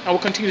and will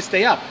continue to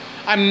stay up.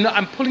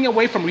 I'm pulling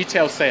away from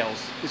retail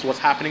sales is what's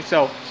happening.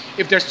 So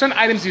if there's certain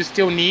items you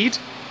still need,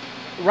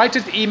 write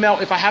us the email.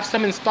 If I have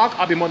some in stock,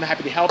 I'll be more than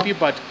happy to help you.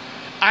 But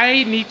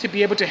I need to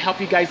be able to help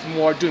you guys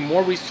more, doing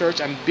more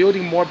research. I'm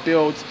building more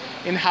builds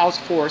in-house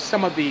for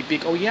some of the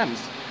big OEMs.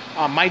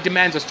 My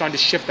demands are starting to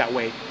shift that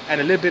way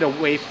and a little bit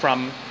away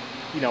from,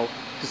 the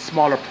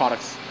smaller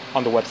products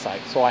on the website.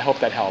 So I hope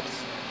that helps.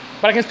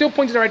 But I can still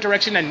point you in the right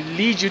direction and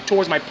lead you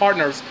towards my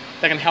partners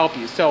that can help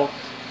you. So,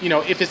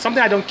 if it's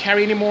something I don't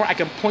carry anymore, I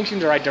can point you in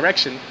the right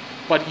direction,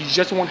 but you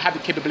just won't have the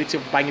capability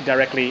of buying it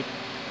directly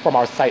from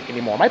our site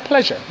anymore. My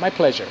pleasure, I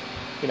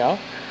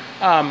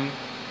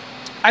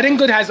think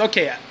Good has,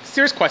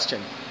 serious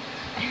question.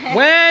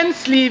 When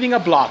sleeving a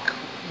block,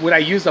 would I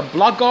use a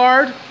block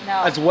guard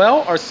as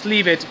well or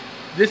sleeve it?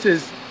 This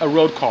is a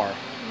road car.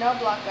 No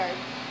block guard.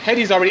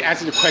 Hetty's already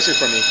answered the question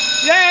for me.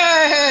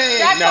 Yay!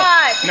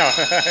 Jackpot! No.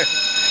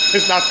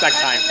 It's not stack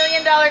time. That's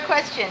 $1 million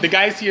question. The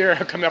guys here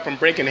are coming up from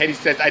break and Hetty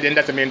says,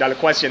 that's $1 million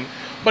question.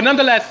 But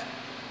nonetheless,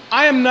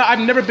 I've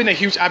never been a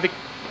huge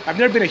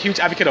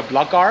advocate of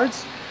block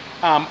guards.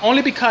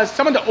 Only because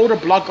some of the older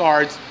block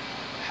guards,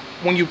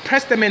 when you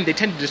press them in, they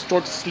tend to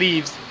distort the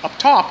sleeves up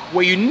top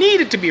where you need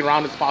it to be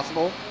round as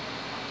possible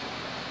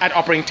at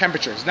operating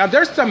temperatures. Now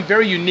there's some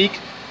very unique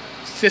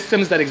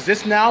systems that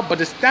exist now, but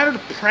the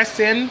standard press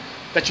in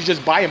that you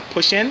just buy and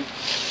push in,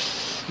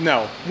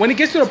 no. When it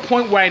gets to the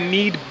point where I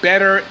need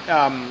better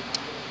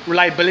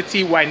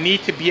reliability, where I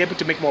need to be able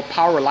to make more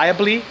power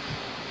reliably,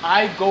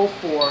 I go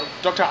for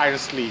Dr. Iron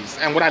sleeves.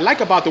 And what I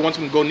like about the ones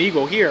from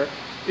Gonigo here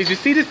is you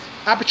see this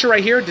aperture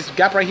right here, this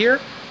gap right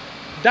here?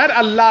 That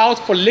allows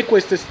for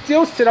liquids to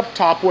still sit up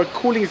top where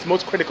cooling is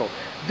most critical.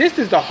 This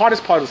is the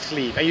hardest part of the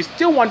sleeve, and you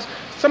still want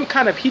some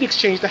kind of heat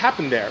exchange to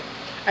happen there.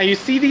 And you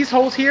see these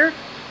holes here?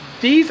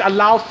 These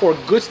allow for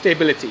good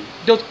stability.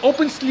 Those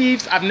open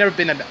sleeves, I've never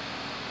been a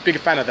big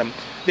fan of them.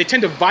 They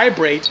tend to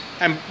vibrate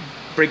and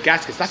break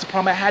gaskets. That's the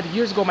problem I had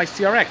years ago with my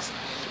CRX.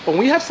 But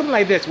when you have something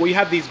like this, where you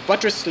have these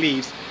buttress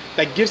sleeves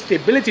that give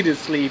stability to the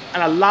sleeve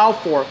and allow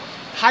for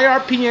high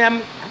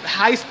RPM,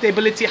 high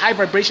stability, high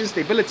vibration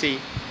stability,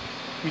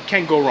 you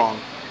can't go wrong.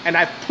 And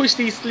I've pushed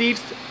these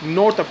sleeves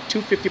north of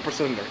 250 per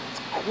cylinder.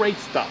 It's great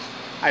stuff.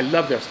 I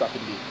love their stuff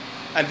indeed.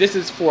 And this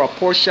is for a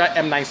Porsche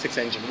M96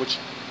 engine, which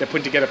they're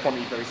putting together for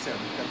me very soon,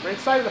 which I'm very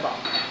excited about.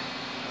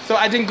 So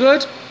I did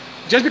good.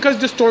 Just because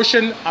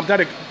distortion, I'm not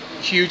a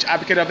huge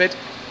advocate of it.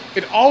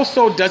 It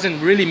also doesn't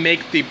really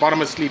make the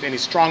bottom of the sleeve any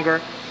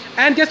stronger.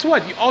 And guess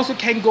what? You also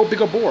can go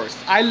bigger bores.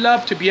 I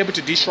love to be able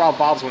to de-shroud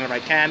valves whenever I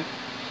can,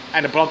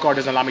 and the block guard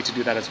doesn't allow me to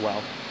do that as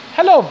well.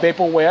 Hello,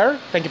 Vaporware.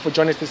 Thank you for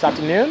joining us this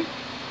afternoon.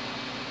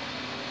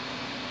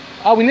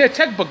 Oh, we need a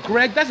tech book,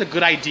 Greg. That's a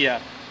good idea.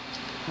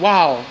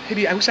 Wow,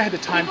 Hedy, I wish I had the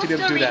time to be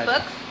able to do that. People still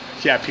read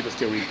books? Yeah, people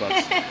still read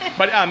books.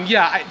 But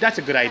that's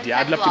a good idea.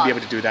 I'd love to be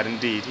able to do that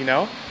indeed,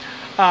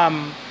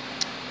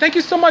 Thank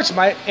you so much,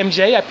 my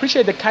MJ. I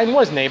appreciate the kind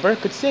words, neighbor.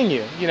 Good seeing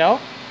you,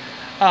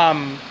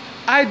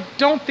 I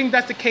don't think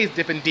that's the case,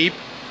 Dip and Deep.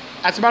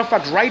 As a matter of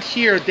fact, right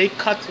here,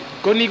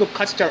 Gonigo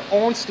cuts their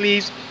own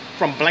sleeves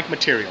from blank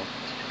material.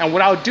 And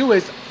what I'll do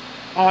is,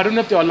 I don't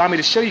know if they'll allow me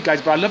to show you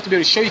guys, but I'd love to be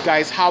able to show you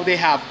guys how they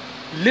have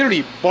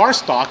literally bar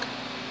stock,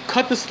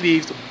 cut the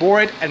sleeves,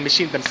 bore it, and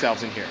machine it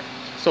themselves in here.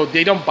 So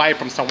they don't buy it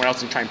from somewhere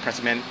else and try and press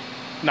them in.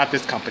 Not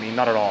this company,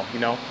 not at all,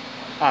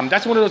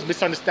 That's one of those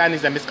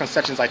misunderstandings and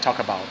misconceptions I talk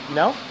about,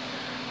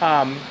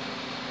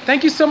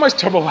 Thank you so much,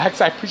 Turbo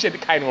Wax. I appreciate the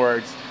kind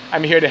words.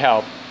 I'm here to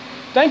help.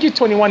 Thank you,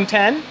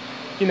 2110.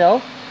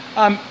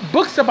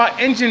 Books about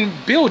engine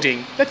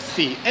building. Let's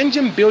see,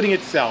 engine building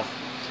itself.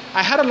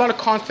 I had a lot of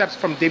concepts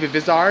from David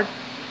Vizard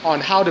on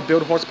how to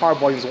build horsepower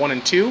volumes 1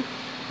 and 2,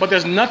 but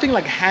there's nothing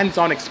like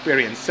hands-on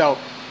experience. So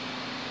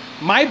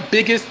my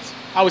biggest,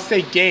 I would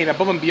say, gain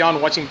above and beyond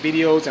watching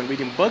videos and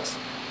reading books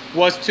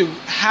was to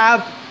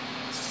have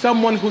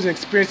someone who's an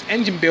experienced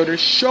engine builder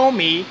show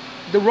me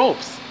the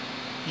ropes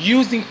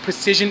using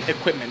precision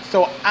equipment.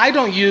 So I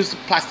don't use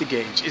plastic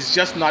gauge. It's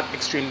just not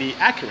extremely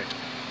accurate.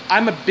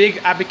 I'm a big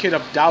advocate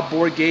of dial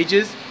bore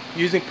gauges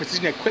using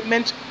precision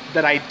equipment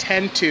that I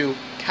tend to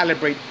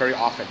calibrate very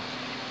often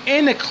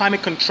in a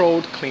climate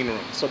controlled clean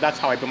room. So that's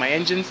how I build my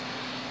engines.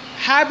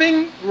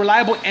 Having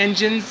reliable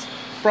engines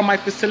from my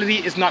facility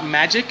is not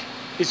magic.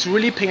 It's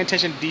really paying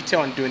attention to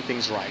detail and doing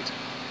things right.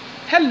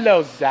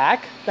 Hello,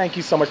 Zach. Thank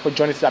you so much for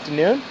joining us this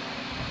afternoon.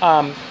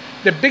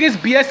 The biggest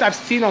BS I've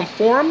seen on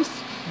forums,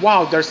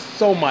 wow, there's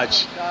so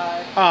much.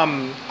 Oh,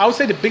 God. I would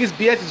say the biggest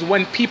BS is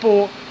when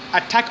people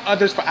attack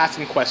others for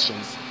asking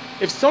questions.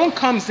 If someone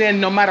comes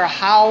in, no matter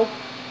how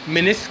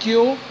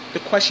minuscule the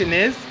question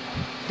is,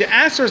 the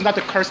answer is not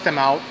to curse them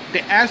out.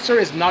 The answer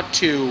is not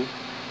to,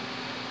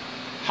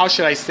 how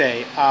should I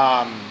say,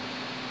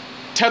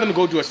 tell them to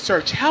go do a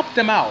search. Help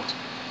them out.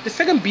 The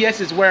second BS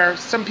is where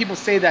some people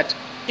say that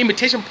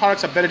imitation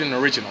products are better than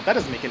original. That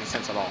doesn't make any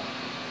sense at all.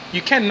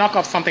 You can't knock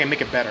off something and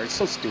make it better. It's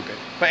so stupid.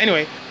 But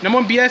anyway, number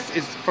one BS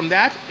is from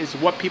that is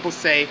what people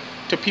say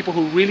to people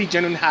who really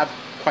genuinely have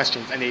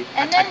questions and they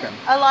attack them.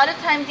 A lot of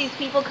times these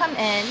people come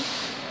in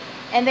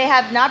and they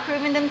have not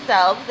proven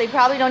themselves. They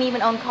probably don't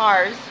even own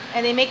cars.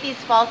 And they make these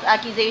false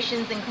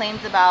accusations and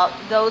claims about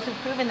those who've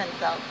proven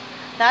themselves.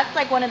 That's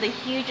like one of the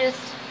hugest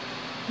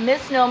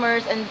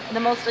misnomers and the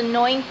most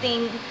annoying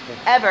thing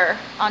ever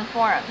on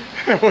forums.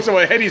 So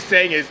what Eddie's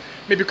saying is,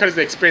 maybe because of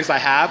the experience I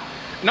have,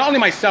 not only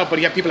myself, but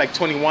you have people like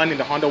Tony One in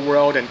the Honda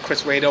world and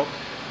Chris Rado.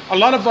 A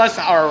lot of us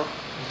are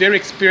very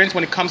experienced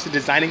when it comes to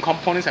designing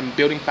components and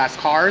building fast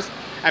cars.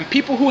 And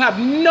people who have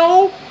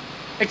no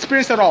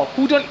experience at all,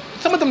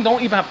 some of them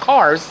don't even have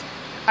cars,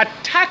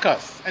 attack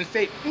us and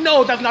say,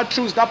 no, that's not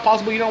true, it's not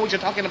possible, you don't know what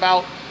you're talking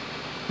about,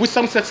 with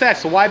some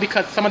success. Why?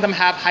 Because some of them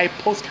have high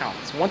post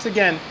counts. Once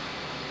again,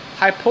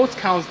 high post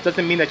counts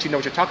doesn't mean that you know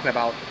what you're talking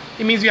about.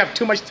 It means you have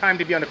too much time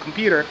to be on the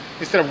computer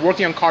instead of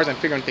working on cars and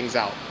figuring things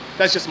out.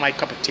 That's just my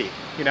cup of tea,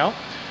 you know?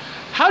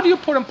 How do you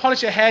put and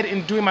polish your head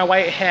in doing my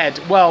white head?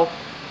 Well,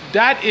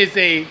 that is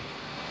a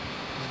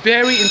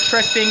very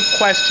interesting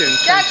question.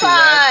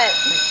 Jackpot!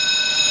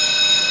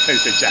 He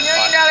said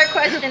jackpot. $1 million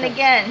question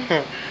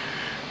again.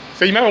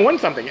 So you might have won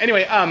something.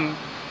 Anyway,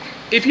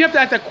 if you have to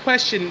ask that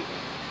question,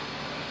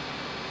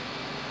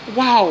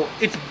 wow,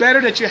 it's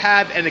better that you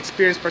have an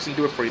experienced person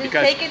do it for you. Just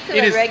because take it to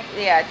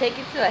take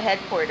it to a head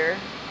porter.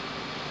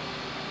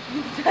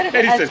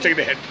 Eddie says take it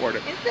to head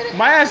porter.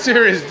 My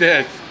answer is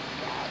this.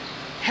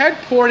 Head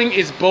porting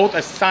is both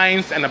a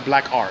science and a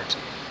black art.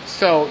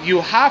 So you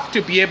have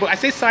to be able, I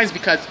say science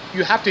because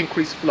you have to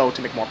increase flow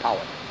to make more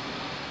power.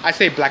 I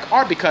say black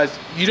art because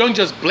you don't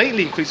just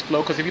blatantly increase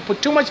flow, because if you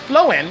put too much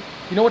flow in,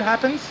 you know what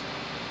happens?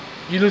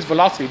 You lose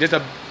velocity. There's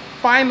a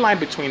fine line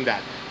between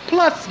that.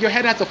 Plus, your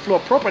head has to flow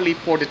appropriately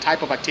for the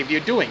type of activity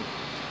you're doing.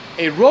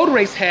 A road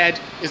race head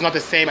is not the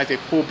same as a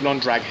full-blown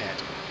drag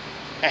head.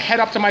 A head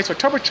optimized for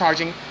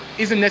turbocharging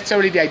isn't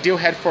necessarily the ideal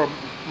head for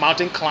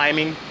mountain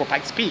climbing for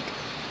Pikes Peak.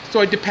 So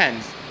it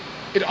depends.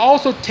 It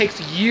also takes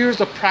years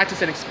of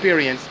practice and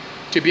experience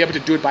to be able to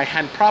do it by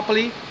hand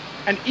properly.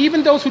 And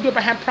even those who do it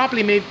by hand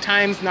properly many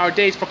times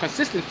nowadays for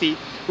consistency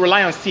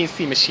rely on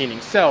CNC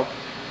machining. So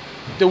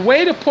the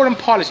way to pour and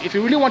polish, if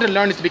you really want to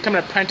learn, is to become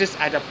an apprentice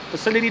at a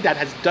facility that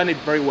has done it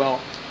very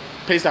well.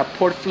 Places like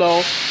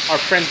Portflow, our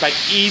friends like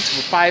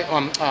East, trying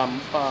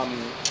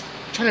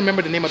to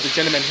remember the name of the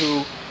gentleman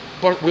who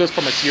bought wheels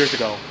from us years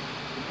ago.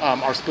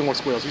 Our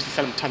Springworks wheels. We used to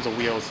sell him tons of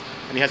wheels.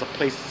 And he has a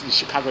place in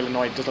Chicago,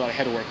 Illinois, does a lot of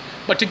head work.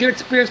 But to get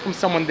experience from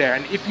someone there,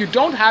 and if you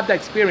don't have that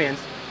experience,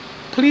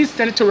 please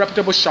send it to a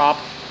reputable shop.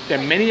 There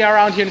are many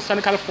around here in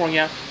Southern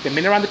California. There are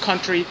many around the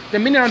country. There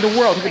are many around the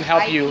world who can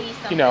help you,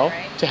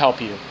 right? to help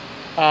you.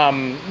 No,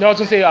 I was going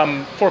to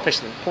say four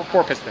piston.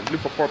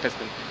 Look for four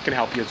piston can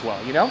help you as well,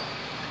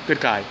 Good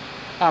guy.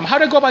 How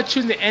do I go about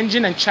choosing the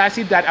engine and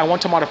chassis that I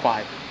want to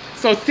modify?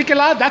 So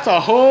Sikila, that's a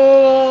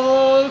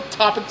whole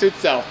topic to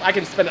itself. I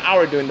can spend an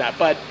hour doing that,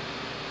 but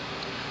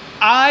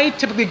I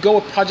typically go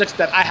with projects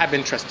that I have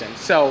interest in.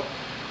 So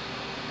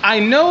I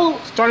know,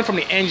 starting from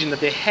the engine,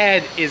 that the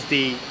head is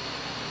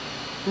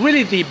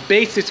really the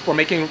basis for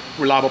making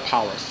reliable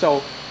power.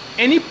 So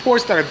any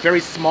ports that are very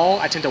small,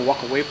 I tend to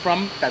walk away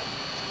from, that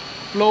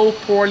flow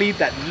poorly,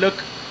 that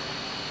look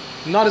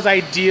not as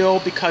ideal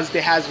because they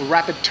has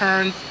rapid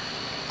turns.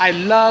 I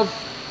love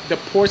the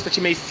ports that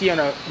you may see on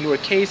a newer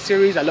K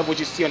series. I love what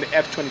you see on the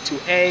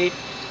F22A,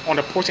 on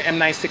the Porsche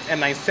M96,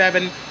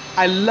 M97.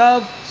 I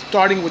love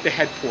starting with the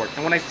head port.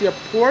 And when I see a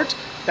port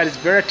that is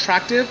very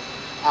attractive,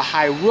 a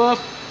high roof,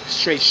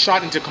 straight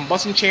shot into the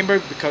combustion chamber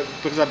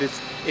because of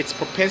its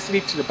propensity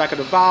to the back of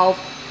the valve,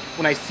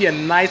 when I see a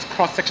nice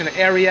cross-sectional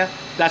area,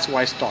 that's where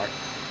I start.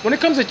 When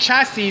it comes to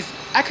chassis,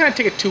 I kind of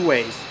take it two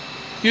ways.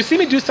 You see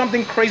me do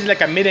something crazy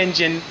like a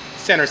mid-engine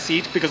center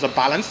seat because of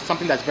balance,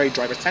 something that's very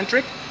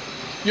driver-centric.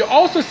 You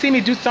also see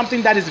me do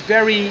something that is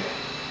very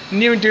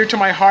near and dear to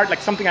my heart, like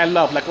something I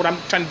love, like what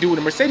I'm trying to do with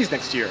a Mercedes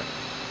next year.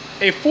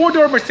 A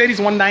four-door Mercedes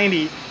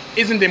 190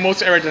 isn't the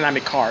most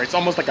aerodynamic car. It's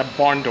almost like a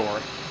barn door.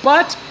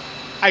 But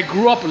I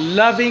grew up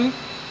loving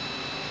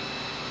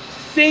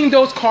seeing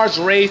those cars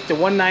race, the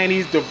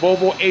 190s, the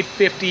Volvo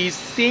 850s,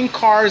 seeing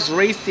cars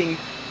racing,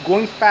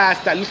 going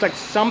fast, that looks like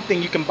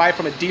something you can buy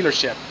from a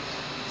dealership,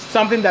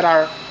 something that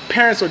our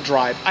parents would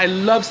drive. I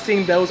love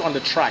seeing those on the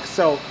track.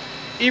 So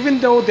even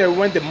though they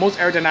weren't the most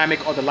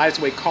aerodynamic or the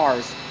lightest weight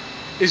cars,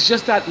 it's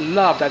just that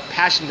love, that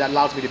passion that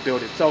allows me to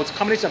build it. So it's a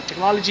combination of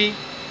technology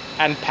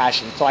and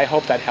passion. So I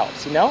hope that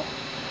helps,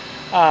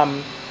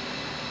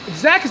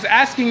 Zach is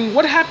asking,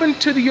 what happened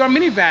to your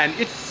minivan?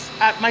 It's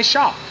at my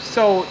shop.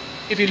 So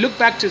if you look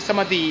back to some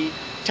of the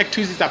Tech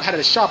Tuesdays I've had at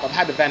the shop, I've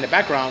had the van in the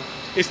background.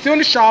 It's still in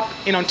the shop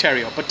in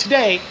Ontario. But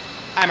today,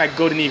 I'm at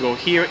Golden Eagle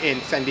here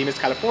in San Dimas,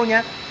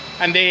 California.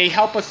 And they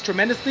help us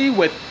tremendously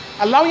with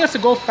allowing us to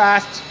go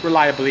fast,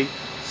 reliably,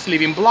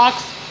 sleeving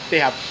blocks. They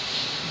have,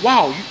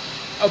 wow,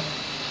 a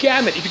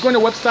gamut. If you go on the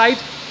website,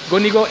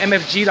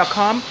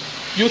 goldeneaglemfg.com,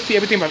 you'll see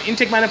everything from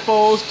intake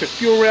manifolds to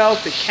fuel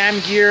rails to cam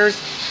gears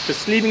to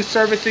sleeving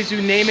services,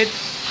 you name it.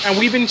 And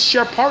we even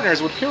share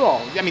partners with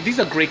Hero. I mean, these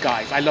are great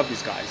guys. I love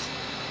these guys.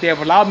 They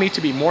have allowed me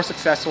to be more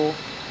successful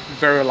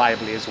very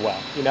reliably as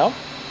well, you know?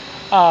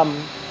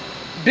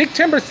 Big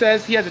Timber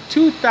says he has a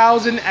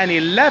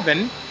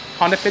 2011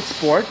 Honda Fit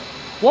Sport.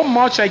 What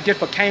mod should I get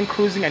for canyon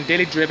cruising and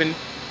daily driven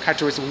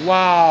characteristics?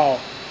 Wow.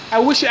 I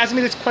wish you asked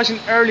me this question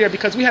earlier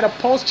because we had a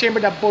pulse chamber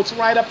that bolts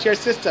right up to your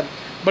system,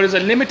 but it's a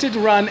limited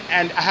run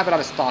and I have it out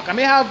of stock. I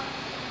may have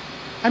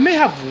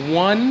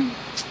one.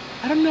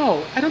 I don't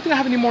know. I don't think I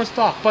have any more in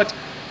stock, but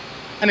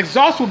an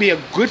exhaust will be a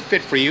good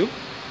fit for you.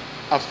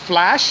 A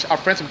flash, our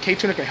friends from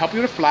K-Tuner can help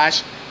you with a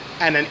flash,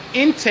 and an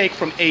intake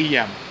from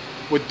AEM.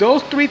 With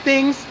those three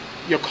things,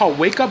 your car will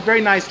wake up very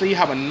nicely,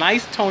 have a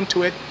nice tone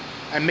to it,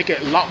 and make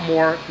it a lot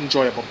more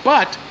enjoyable.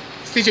 But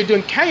since you're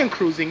doing canyon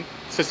cruising,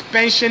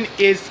 suspension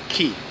is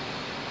key.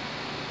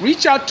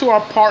 Reach out to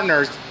our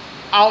partners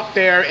out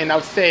there in, I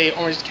would say,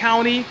 Orange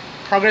County,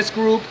 Progress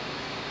Group.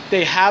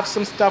 They have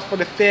some stuff for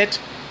the Fit.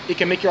 It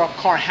can make your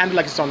car handle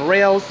like it's on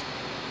rails,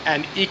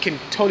 and it can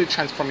totally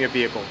transform your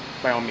vehicle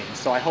by all means.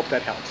 So I hope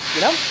that helps,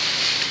 you know?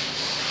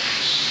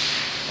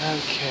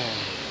 Okay.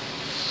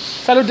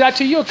 Saludat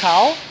to you,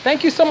 Kyle.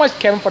 Thank you so much,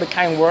 Kevin, for the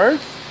kind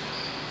words.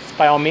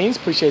 By all means,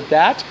 appreciate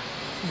that.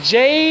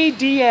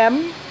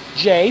 JDMJ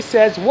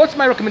says, what's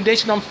my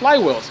recommendation on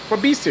flywheels for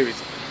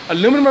B-Series?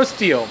 Aluminum or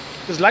steel?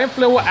 Does light and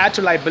flywheel add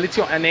to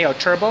liability on NA or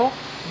turbo?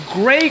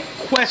 Great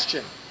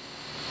question.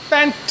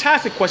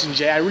 Fantastic question,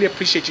 Jay. I really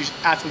appreciate you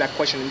asking that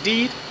question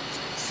indeed.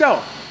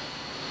 So,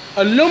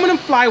 aluminum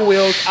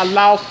flywheels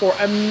allow for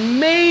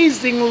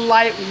amazing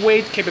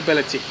lightweight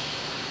capability,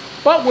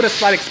 but with a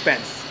slight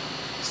expense.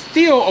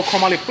 Steel or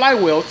chromoly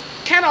flywheels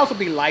can also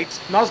be light,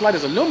 not as light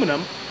as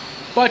aluminum,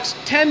 but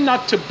tend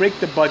not to break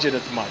the budget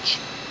as much.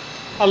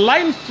 A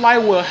lightened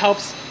flywheel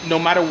helps no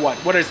matter what,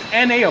 whether it's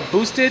NA or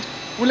boosted,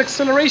 with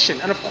acceleration.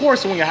 And of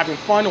course, when you're having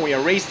fun or when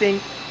you're racing,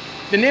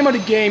 the name of the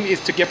game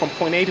is to get from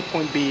point A to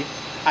point B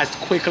as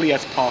quickly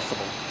as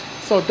possible.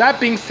 So that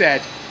being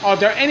said, are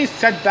there any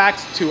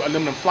setbacks to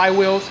aluminum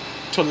flywheels,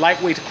 to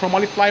lightweight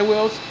chromoly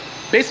flywheels?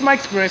 Based on my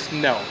experience,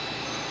 no.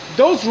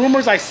 Those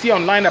rumors I see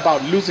online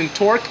about losing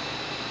torque,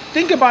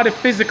 think about it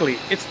physically.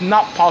 It's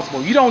not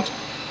possible. You don't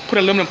put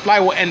aluminum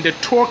flywheel and the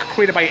torque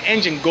created by your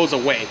engine goes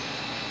away,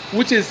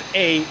 which is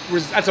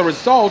as a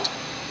result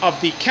of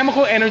the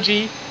chemical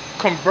energy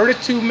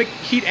converted to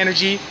heat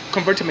energy,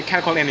 converted to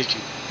mechanical energy.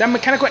 That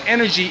mechanical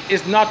energy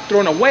is not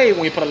thrown away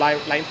when you put a light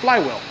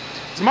flywheel.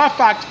 As a matter of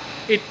fact,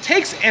 it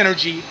takes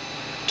energy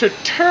to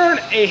turn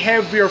a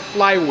heavier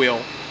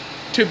flywheel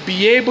to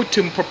be able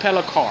to propel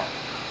a car.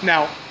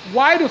 Now,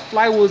 why do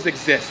flywheels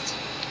exist?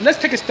 Let's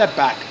take a step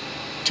back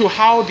to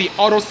how the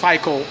Otto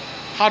cycle,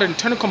 how the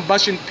internal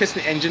combustion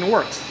piston engine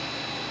works.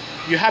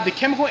 You have the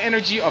chemical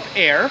energy of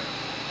air,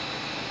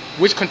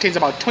 which contains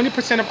about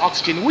 20% of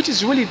oxygen, which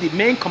is really the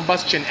main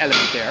combustion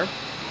element there.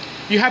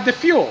 You have the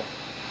fuel,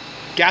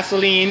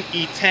 gasoline,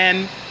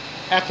 E10,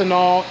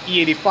 ethanol,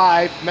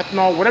 E85,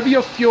 methanol, whatever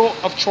your fuel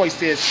of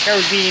choice is,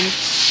 kerosene,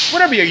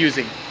 whatever you're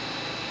using.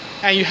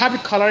 And you have the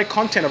caloric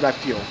content of that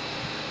fuel.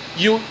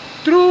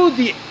 Through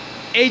the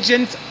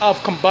agent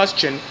of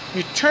combustion,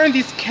 you turn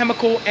this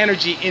chemical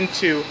energy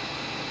into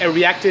a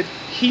reacted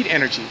heat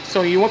energy.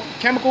 So you want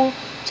chemical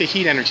to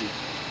heat energy.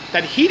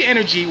 That heat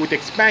energy with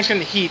expansion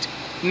and heat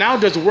now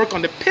does work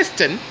on the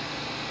piston,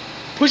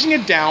 pushing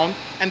it down,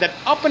 and that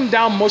up and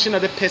down motion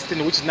of the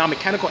piston, which is now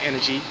mechanical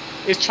energy,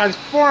 is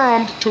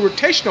transformed to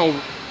rotational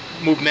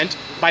movement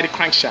by the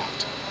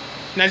crankshaft.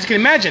 Now, as you can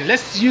imagine,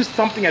 let's use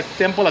something as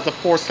simple as a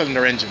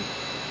 4-cylinder engine.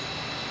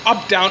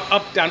 Up, down,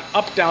 up, down,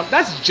 up, down.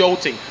 That's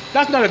jolting.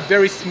 That's not a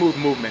very smooth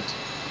movement.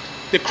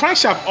 The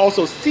crankshaft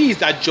also sees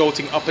that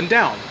jolting up and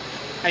down.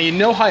 And you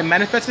know how it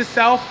manifests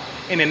itself?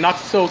 In a not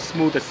so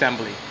smooth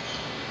assembly.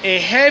 A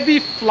heavy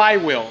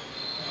flywheel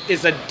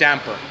is a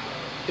damper.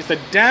 It's a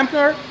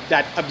damper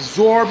that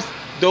absorbs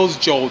those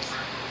jolts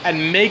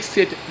and makes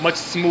it much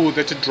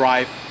smoother to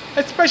drive,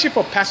 especially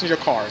for passenger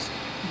cars.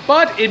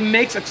 But it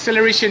makes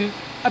acceleration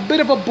a bit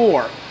of a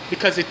bore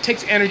because it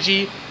takes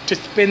energy to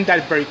spin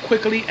that very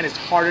quickly and it's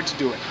harder to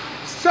do it.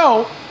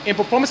 So in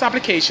performance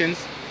applications,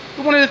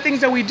 one of the things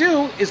that we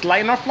do is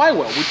lighten our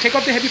flywheel. We take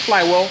out the heavy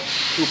flywheel,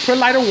 we put a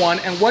lighter one,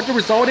 and what the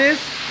result is,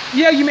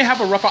 yeah, you may have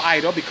a rougher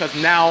idle because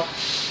now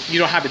you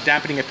don't have the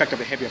dampening effect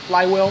of a heavier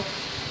flywheel.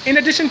 In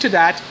addition to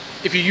that,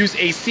 if you use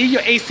AC,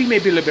 your AC may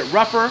be a little bit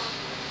rougher.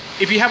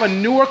 If you have a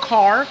newer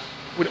car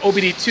with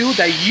OBD2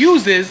 that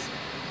uses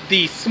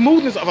the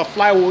smoothness of a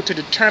flywheel to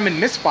determine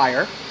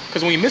misfire,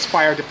 because when you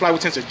misfire, the flywheel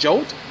tends to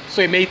jolt,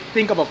 so it may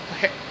think of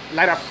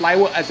light up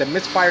flywheel as a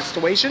misfire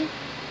situation,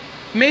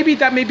 maybe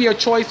that may be a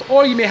choice,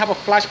 or you may have a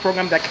flash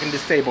program that can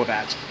disable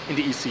that in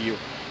the ECU.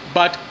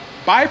 But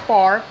by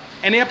far,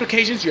 any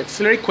applications you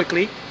accelerate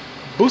quickly,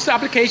 boost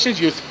applications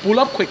you spool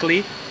up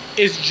quickly,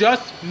 it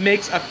just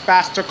makes a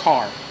faster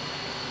car.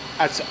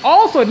 As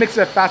also it makes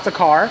it a faster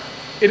car,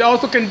 it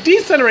also can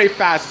decelerate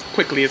fast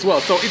quickly as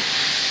well. So it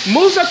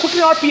moves up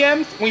quickly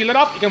RPMs. When you let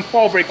off, it can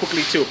fall very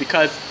quickly too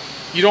because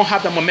you don't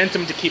have the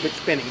momentum to keep it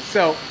spinning.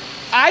 So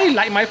I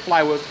like my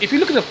flywheels. If you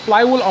look at the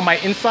flywheel on my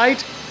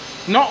inside,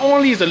 not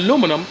only is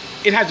aluminum,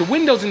 it has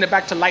windows in the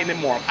back to lighten it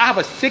more. I have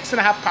a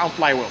 6.5-pound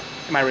flywheel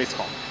in my race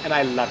car, and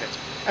I love it.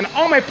 And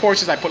on my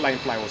Porsches, I put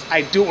lightning flywheels.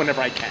 I do it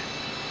whenever I can.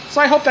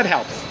 So I hope that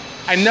helps.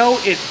 I know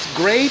it's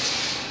great.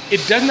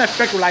 It doesn't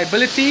affect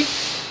reliability.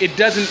 It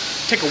doesn't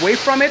take away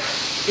from it.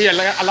 It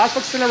allows for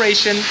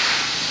acceleration,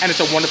 and it's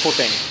a wonderful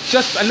thing.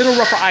 Just a little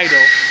rougher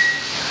idle,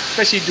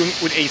 especially doing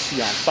with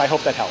AC on. So I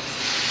hope that helps.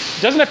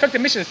 It doesn't affect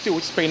emissions too,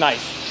 which is pretty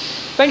nice.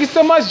 Thank you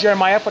so much,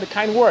 Jeremiah, for the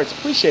kind words.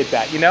 Appreciate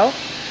that, you know.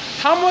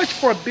 How much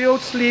for a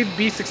build sleeve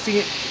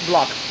B16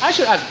 block? I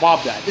should ask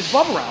Bob that. Is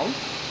Bob around?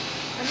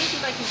 Let me see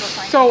if I can go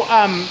find So,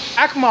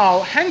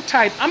 Akmal, hang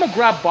tight. I'm gonna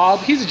grab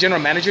Bob. He's the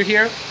general manager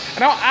here,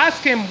 and I'll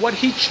ask him what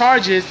he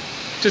charges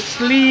to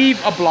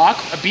sleeve a block,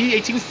 a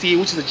B18C,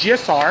 which is a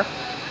GSR.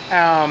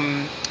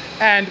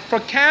 And for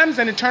cams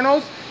and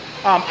internals,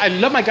 I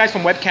love my guys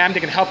from Webcam. They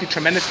can help you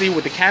tremendously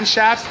with the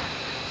camshafts.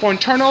 For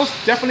internals,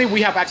 definitely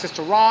we have access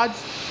to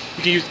rods.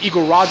 You can use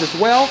Eagle rods as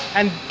well,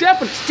 and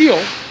definitely steel,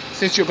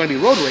 since you're going to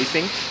be road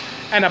racing.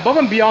 And above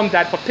and beyond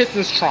that, for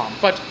pistons, Trom.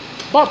 But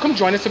Bob, come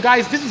join us. So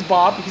guys, this is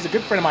Bob. He's a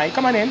good friend of mine.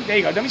 Come on in. There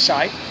you go. Don't be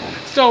shy.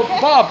 So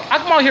Bob,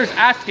 Akmal here is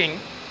asking,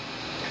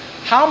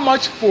 how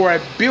much for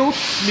a built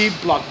sleeve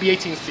block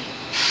B18C?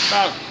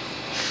 About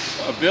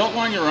a built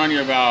one, you run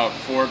you about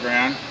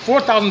 $4,000.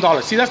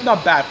 $4,000. See, that's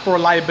not bad for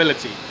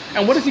liability.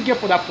 And what does he get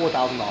for that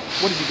 $4,000?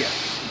 What did he get?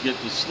 You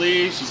get the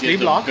sleeves, you Sleeve get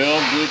the block.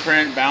 build,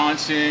 blueprint,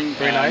 balancing,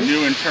 Very nice.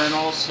 new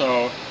internals.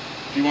 So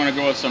if you want to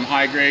go with some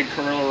high-grade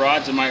Carrillo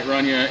rods, it might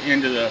run you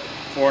into the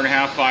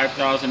 4,500,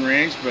 5,000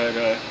 range. But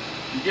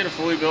you get a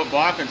fully built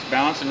block, it's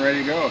balanced and ready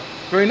to go.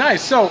 Very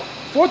nice. So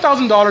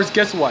 $4,000,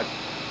 guess what?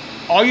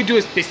 All you do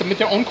is they submit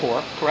their own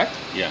core, correct?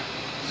 Yeah.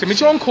 Submit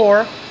your own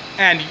core,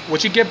 and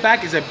what you get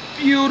back is a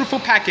beautiful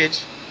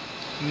package,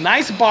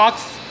 nice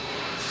box,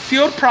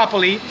 sealed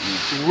properly,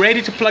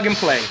 ready to plug and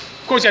play.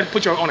 Of course, you have to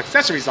put your own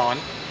accessories on.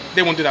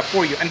 They won't do that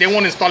for you, and they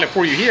won't install it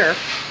for you here.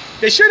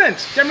 They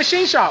shouldn't. They're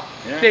machine shop.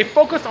 Yeah. They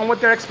focus on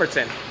what they're experts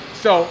in.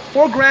 So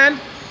 $4,000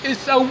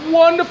 is a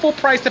wonderful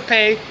price to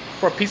pay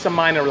for peace of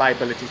mind and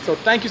reliability. So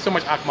thank you so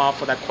much, Akmal,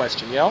 for that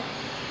question, yo.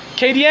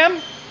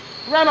 KDM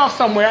ran off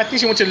somewhere. I think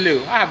she went to the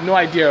loo. I have no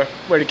idea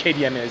where the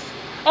KDM is.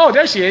 Oh,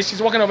 there she is.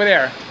 She's walking over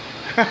there.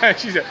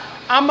 She's a,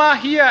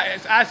 Amahia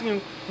is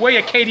asking where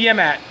your KDM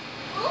at.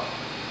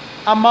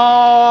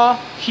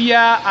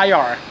 Amahia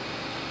IR.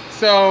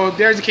 So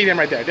there's the KDM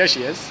right there. There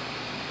she is.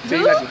 So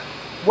you guys,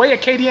 where your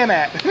KDM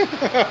at?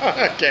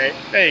 Okay,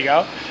 there you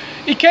go.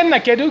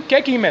 Ikenna Kedu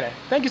Kekimene.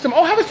 Thank you so much.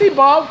 Oh, have a seat,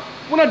 Bob.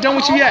 We're not done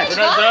with you yet. We're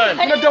not done.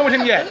 We're not done with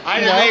him yet. I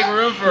didn't make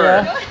room for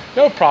her. Yeah,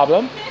 no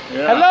problem.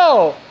 Yeah.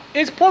 Hello.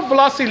 Is port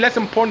velocity less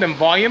important than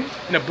volume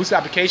in a boost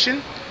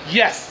application?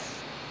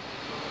 Yes.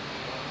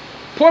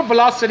 Port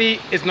velocity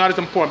is not as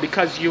important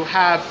because you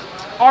have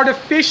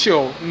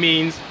artificial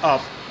means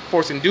of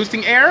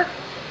force-inducing air.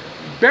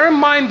 Bear in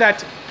mind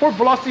that port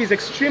velocity is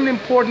extremely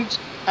important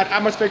at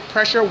atmospheric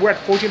pressure. We're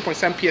at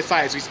 14.7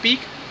 psi as we speak.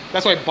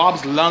 That's why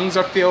Bob's lungs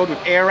are filled with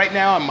air right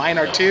now, and mine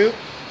are too.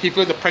 He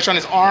feels the pressure on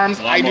his arms.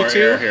 A lot I do more too.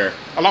 air here.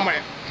 A lot more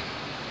air.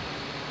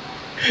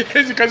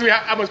 It's because we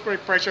have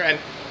atmospheric pressure, and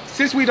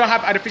since we don't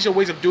have artificial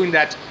ways of doing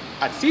that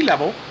at sea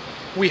level,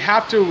 we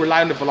have to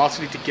rely on the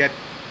velocity to get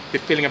the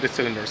filling of the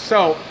cylinder.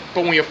 So,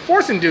 but when you're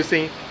force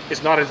inducing,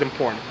 it's not as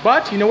important.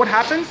 But you know what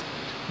happens?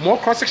 More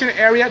cross-section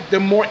area, the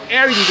more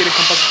air you can get in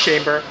combustion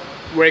chamber,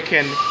 where it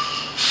can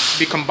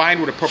be combined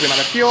with appropriate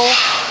amount of fuel,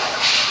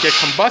 get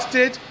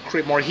combusted,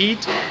 create more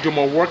heat, do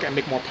more work, and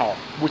make more power,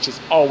 which is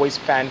always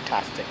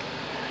fantastic.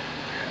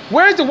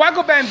 Where's the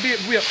Waggle Van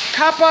wheel?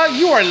 Kappa,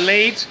 you are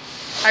late.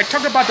 I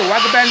talked about the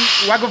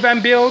Waggle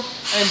Van build,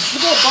 and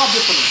look at what Bob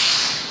did for me.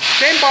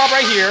 Same Bob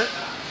right here.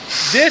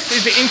 This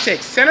is the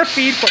intake, center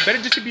feed for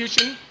better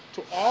distribution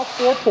to all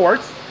 4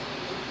 ports.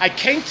 I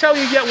can't tell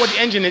you yet what the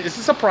engine is. It's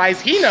a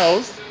surprise. He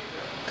knows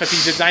because he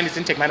designed this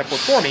intake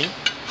manifold for me.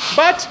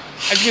 But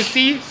as you can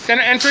see,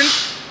 center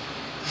entrance.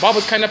 Bob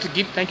was kind enough to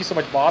give. Thank you so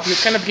much, Bob. He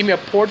was kind enough to give me a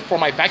port for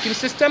my vacuum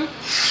system,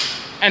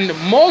 and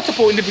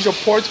multiple individual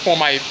ports for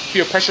my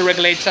fuel pressure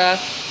regulator,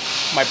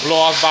 my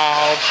blow-off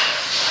valve,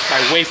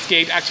 my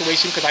wastegate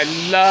actuation, because I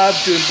love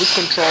doing boost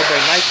control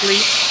very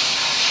nicely.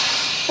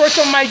 For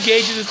some of my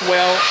gauges as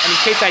well, and in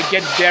case I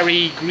get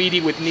very greedy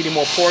with needing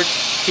more ports,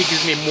 he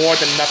gives me more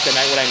than enough than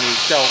what I need.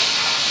 So,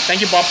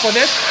 thank you, Bob, for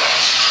this.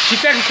 He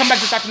said I can come back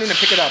this afternoon and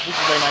pick it up, which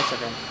is very nice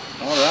of him.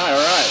 All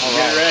right.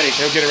 Get it ready.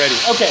 He'll get it ready.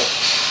 Okay,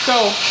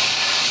 so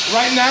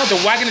right now the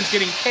wagon is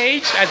getting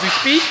caged as we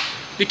speak.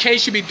 The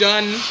cage should be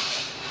done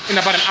in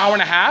about an hour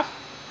and a half.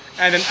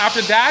 And then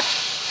after that,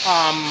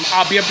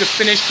 I'll be able to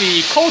finish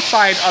the cold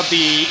side of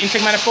the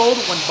intake manifold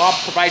when Bob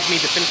provides me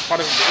the finished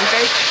product of the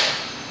intake.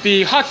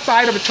 The hot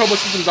side of the turbo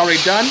system is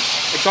already done.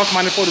 Exhaust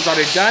manifold is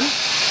already done.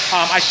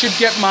 I should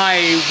get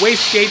my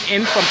wastegate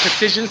in from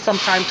Precision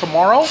sometime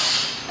tomorrow,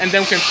 and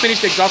then we can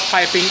finish the exhaust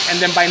piping, and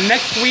then by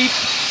next week,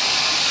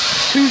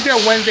 Tuesday or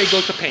Wednesday,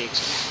 goes to paint.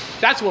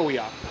 That's where we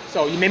are.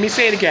 So you made me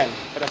say it again,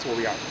 but that's where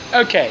we are.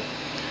 Okay.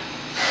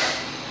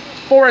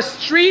 For a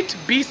street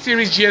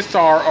B-Series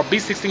GSR or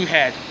B16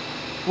 head,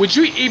 would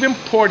you even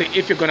port it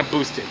if you're going to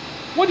boost it?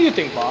 What do you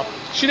think, Bob?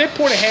 Should they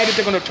port a head if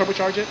they're going to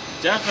turbocharge it?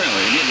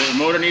 Definitely. The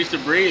motor needs to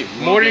breathe.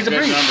 Motor needs to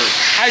breathe.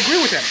 I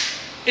agree with him.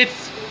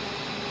 It's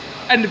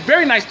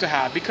very nice to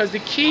have because the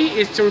key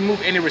is to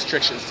remove any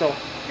restrictions. So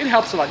it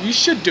helps a lot. You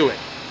should do it.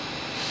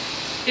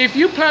 If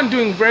you plan on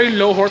doing very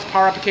low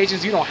horsepower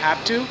applications, you don't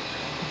have to,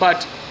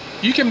 but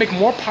you can make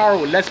more power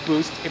with less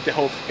boost if the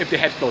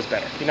head flows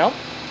better, you know?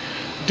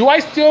 Do I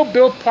still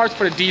build parts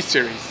for the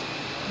D-Series?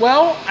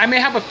 Well, I may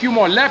have a few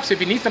more left, so if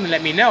you need something,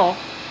 let me know.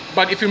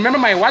 But if you remember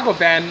my Wago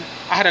van,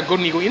 I had a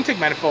Golden Eagle intake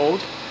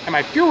manifold, and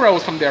my fuel rail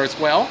was from there as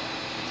well.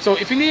 So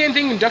if you need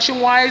anything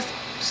induction-wise,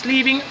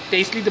 sleeving,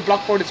 they sleeve the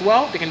block for it as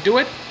well. They can do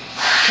it.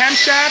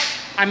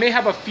 Camshaft, I may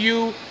have a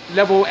few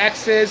level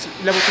X's,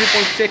 level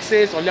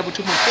 3.6s, or level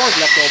 2.4s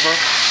left over.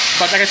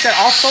 But like I said,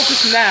 our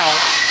focus now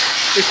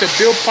is to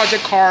build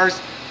project cars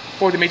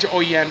for the major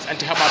OEMs and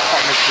to help our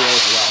partners grow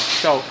as well.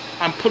 So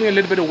I'm pulling a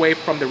little bit away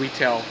from the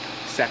retail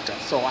sector.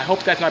 So I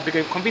hope that's not a big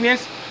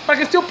inconvenience, but I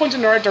can still point you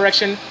in the right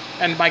direction,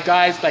 and my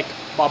guys like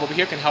Bob over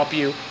here can help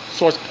you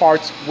source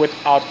parts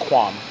without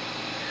qualm.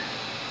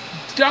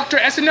 Dr.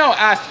 SNL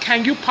asked,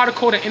 can you powder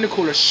coat an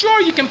intercooler?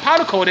 Sure, you can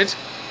powder coat it,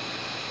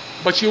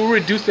 but you will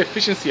reduce the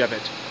efficiency of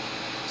it.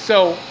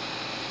 So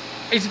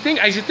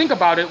as you think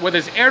about it, whether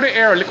it's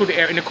air-to-air or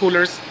liquid-to-air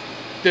intercoolers,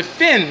 the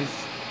fins,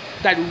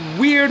 that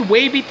weird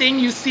wavy thing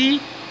you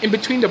see in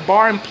between the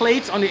bar and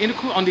plates on the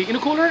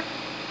intercooler,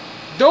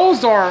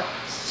 those are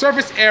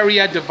surface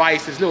area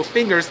devices, little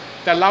fingers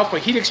that allow for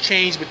heat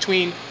exchange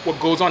between what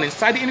goes on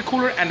inside the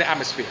intercooler and the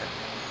atmosphere.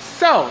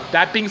 So,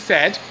 that being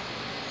said,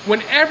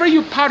 whenever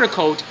you powder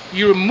coat,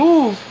 you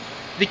remove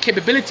the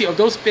capability of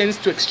those fins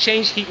to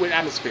exchange heat with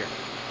atmosphere.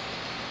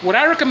 What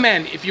I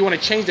recommend if you want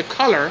to change the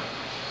color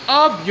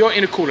of your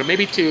intercooler,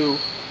 maybe to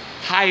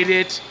hide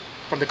it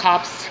from the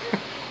cops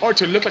or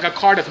to look like a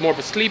car that's more of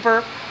a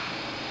sleeper,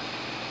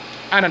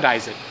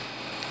 anodize it.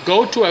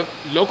 Go to a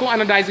local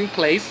anodizing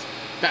place.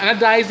 The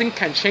anodizing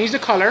can change the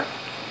color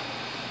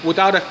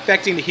without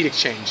affecting the heat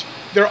exchange.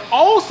 There are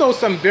also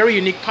some very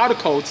unique powder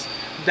coats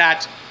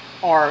that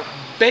are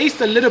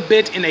based a little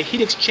bit in a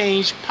heat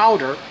exchange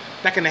powder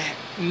that can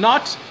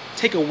not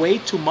take away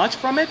too much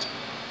from it,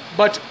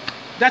 but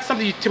that's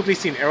something you typically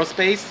see in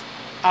aerospace.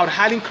 I would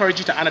highly encourage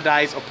you to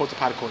anodize or post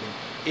powder coating.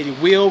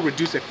 It will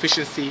reduce the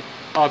efficiency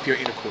of your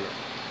intercooler.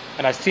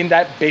 And I've seen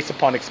that based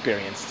upon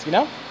experience, you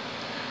know?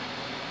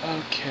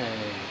 Okay.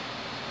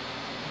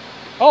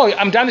 Oh,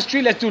 I'm down the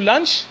street, let's do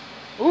lunch?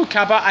 Ooh,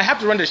 Kappa, I have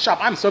to run to the shop.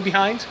 I'm so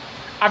behind.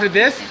 After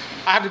this,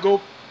 I have to go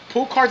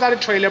pull cars out of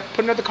the trailer,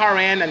 put another car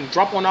in, and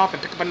drop one off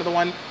and pick up another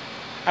one.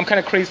 I'm kind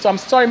of crazy, so I'm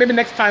sorry. Maybe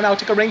next time I'll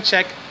take a rain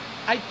check.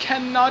 I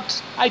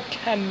cannot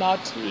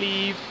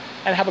leave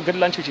and have a good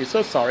lunch with you.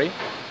 So sorry.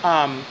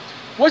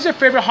 What's your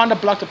favorite Honda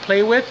block to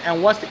play with,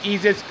 and what's the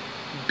easiest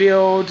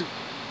build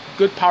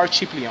good power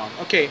cheaply on?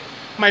 Okay,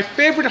 my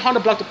favorite Honda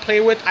block to play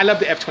with, I love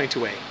the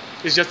F22A.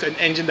 It's just an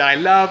engine that I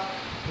love,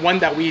 one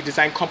that we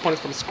designed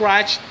components from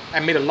scratch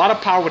and made a lot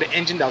of power with an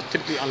engine that was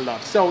typically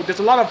unloved. So there's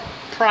a lot of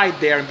pride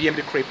there in being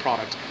able to create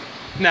product.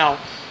 Now,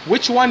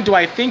 which one do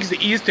I think is the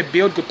easiest to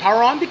build good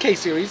power on? The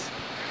K-Series.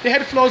 The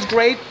head flow is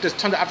great. There's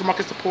tons of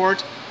aftermarket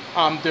support.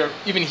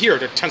 Even here,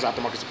 there's tons of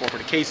aftermarket support for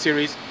the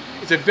K-Series.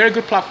 It's a very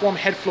good platform.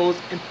 Head flows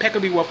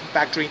impeccably well from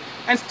factory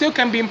and still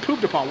can be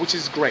improved upon, which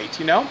is great,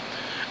 you know?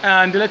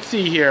 And let's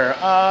see here.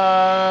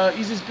 How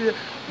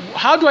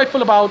do I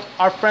feel about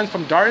our friends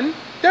from Darton?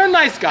 They're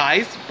nice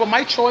guys, but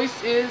my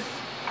choice is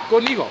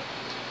Golden Eagle.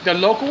 They're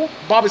local.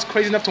 Bob is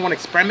crazy enough to want to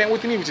experiment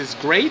with me, which is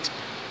great.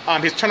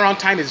 His turnaround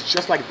time is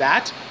just like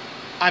that.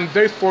 I'm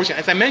very fortunate.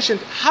 As I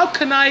mentioned, how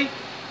can I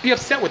be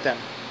upset with them?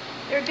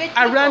 They're good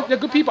people. They're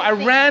good people. I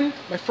ran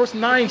my first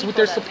 9s with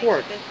their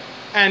support.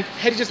 And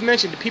Hetty just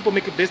mentioned, the people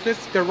make a business.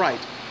 They're right.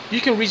 You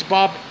can reach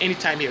Bob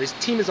anytime here. His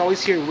team is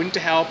always here, willing to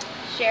help.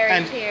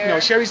 Sherry's here. You know,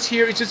 Sherry's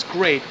here. It's just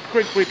great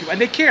people. And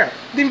they care.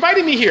 They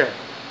invited me here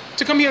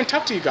to come here and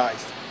talk to you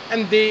guys.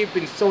 And they've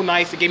been so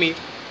nice. They gave me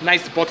a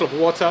nice bottle of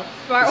water.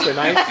 Smart. So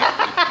nice.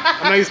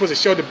 I'm not even supposed to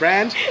show the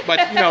brand, but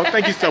you know,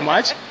 thank you so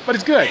much. But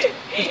it's good.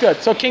 It's good.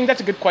 So King,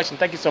 that's a good question.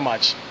 Thank you so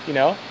much. You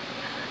know,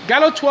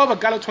 Gallo 12 or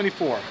Gallo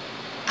 24?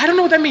 I don't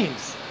know what that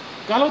means.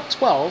 Gallo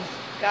 12.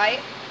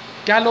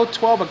 Gallo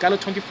 12 or Gallo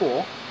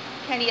 24?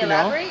 Can you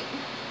elaborate?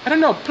 I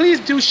don't know. Please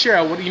do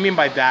share what you mean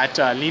by that,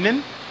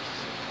 Lenin.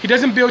 He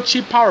doesn't build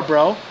cheap power,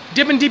 bro.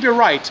 Dip and deep, you're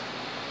right.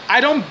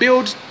 I don't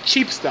build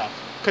cheap stuff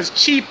because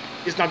cheap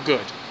is not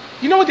good.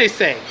 You know what they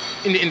say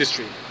in the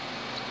industry?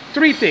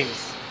 3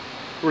 things: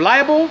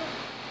 reliable,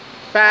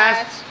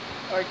 fast,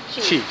 or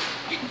cheap.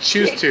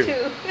 choose Pick two.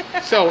 two.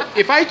 So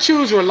if I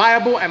choose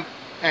reliable and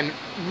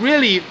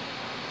really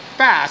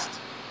fast,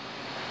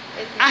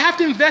 I have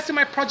to invest in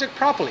my project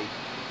properly.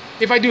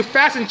 If I do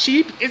fast and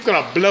cheap, it's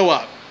gonna blow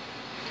up.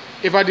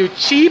 If I do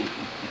cheap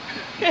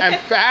and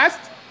fast,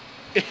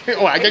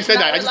 oh, I just said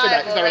that. It's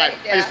not reliable.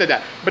 I just said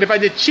that. But if I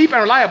did cheap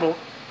and reliable,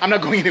 I'm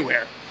not going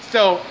anywhere.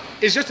 So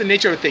it's just the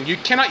nature of the thing. You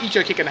cannot eat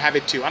your cake and have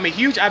it too. I'm a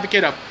huge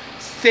advocate of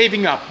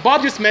saving up.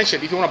 Bob just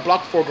mentioned if you want to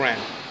block $4,000,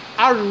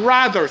 I'd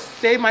rather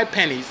save my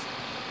pennies,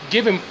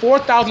 give him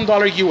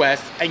 $4,000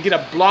 US, and get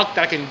a block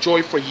that I can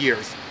enjoy for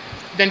years,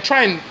 than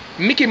try and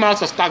Mickey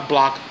Mouse a stock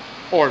block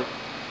or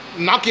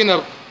knock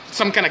in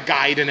some kind of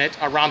guide in it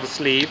around the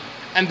sleeve,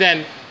 and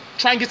then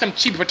try and get some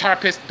cheap Vitara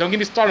pistol. Don't get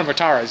me started on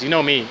Vitaras. You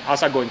know me. I'll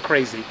start going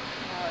crazy.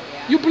 Oh,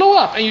 yeah. You blow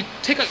up and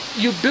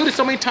you build it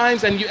so many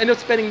times and you end up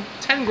spending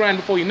 $10,000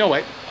 before you know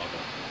it.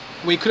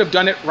 We could have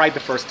done it right the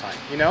first time,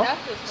 you know?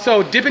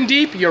 So dipping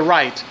deep, you're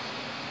right.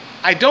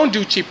 I don't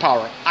do cheap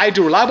power. I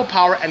do reliable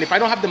power, and if I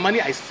don't have the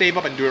money, I save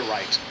up and do it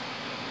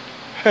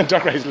right.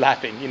 Dark Ray is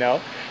laughing, you know?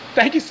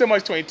 Thank you so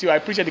much, 22. I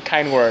appreciate the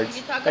kind words.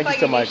 Did you talk Thank about you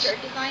so your much. new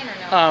shirt design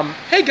or no?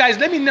 Hey guys,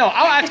 let me know.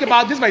 I'll ask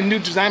about this is my new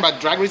design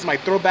about Drag Race, my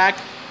throwback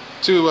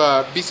to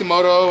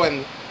Bisimoto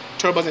and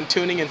turbos and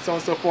tuning and so on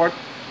and so forth.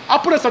 I'll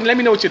put up something. Let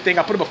me know what you think.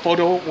 I'll put up a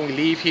photo when we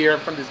leave here in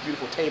front of this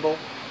beautiful table.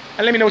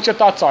 And let me know what your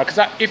thoughts are.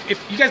 Because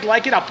if you guys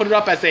like it, I'll put it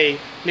up as a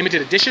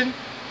limited edition.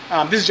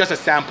 This is just a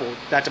sample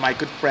that my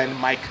good friend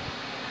Mike,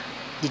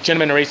 the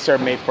gentleman racer,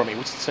 made for me,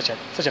 which is such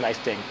a nice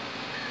thing.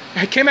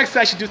 KMX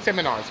said I should do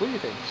seminars. What do you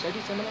think? Should I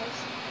do seminars?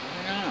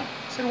 Why not?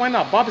 I said, why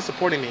not? Bob is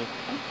supporting me.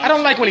 I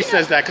don't like when he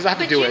says that because I have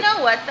to do it. But you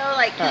know what though?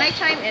 Like, can I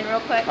chime in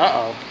real quick?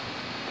 Uh-oh.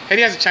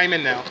 Hetty has to chime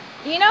in now.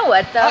 You know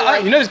what though?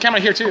 Like, You know there's a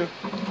camera here too.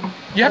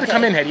 You have to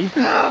come in, Hetty.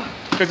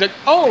 Because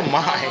oh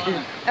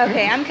my.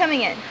 okay, I'm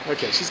coming in.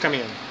 Okay, she's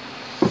coming in.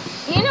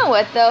 You know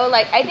what though?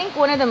 Like, I think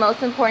one of the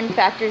most important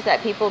factors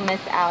that people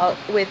miss out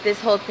with this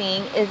whole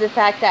thing is the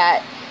fact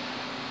that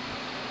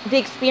the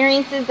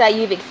experiences that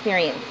you've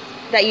experienced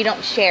that you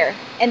don't share.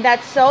 And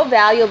that's so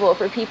valuable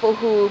for people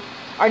who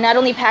are not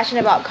only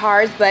passionate about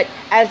cars, but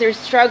as they're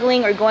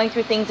struggling or going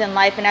through things in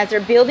life and as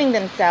they're building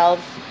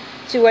themselves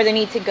to where they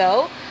need to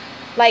go,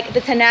 like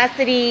the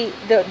tenacity,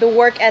 the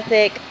work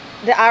ethic,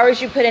 the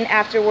hours you put in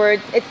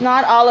afterwards. It's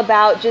not all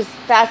about just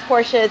fast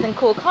Porsches and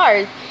cool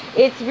cars.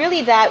 It's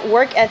really that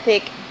work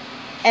ethic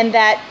and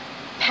that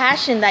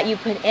passion that you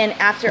put in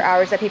after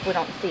hours that people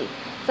don't see.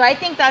 So I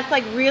think that's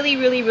like really,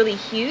 really, really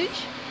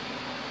huge.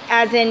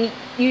 As in,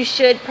 you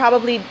should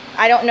probably,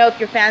 I don't know if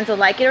your fans will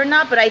like it or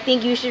not, but I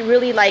think you should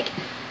really like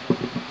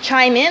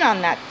chime in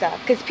on that stuff.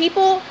 Because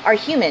people are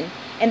human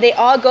and they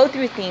all go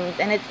through things,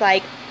 and it's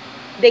like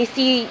they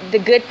see the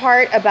good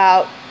part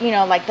about, you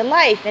know, like the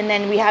life, and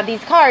then we have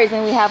these cars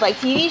and we have like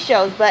TV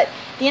shows, but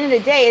at the end of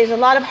the day, there's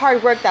a lot of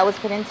hard work that was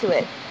put into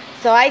it.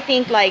 So I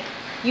think like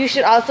you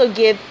should also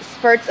give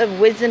spurts of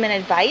wisdom and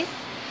advice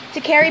to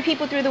carry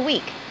people through the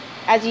week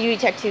as you do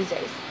Tech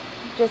Tuesdays.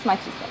 Just my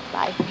 2 cents.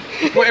 Bye.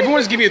 Well,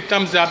 everyone's giving you a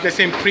thumbs up. They're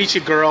saying preach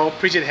it, girl.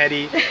 Preach it,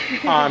 Hetty.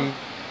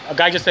 A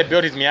guy just said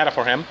build his Miata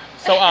for him.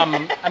 So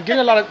I'm getting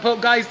a lot of, well,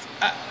 guys,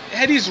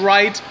 Hetty's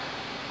right.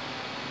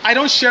 I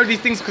don't share these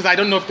things because I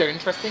don't know if they're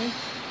interesting.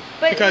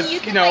 But because, you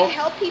can you know, like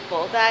help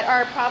people that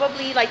are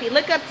probably like, they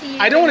look up to you.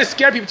 I don't want to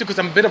scare people too because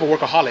I'm a bit of a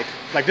workaholic,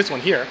 like this one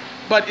here.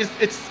 But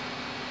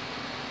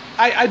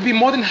I'd be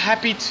more than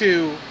happy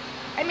to.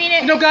 I mean,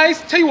 you know,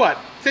 guys, tell you what.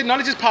 Say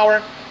knowledge is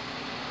power.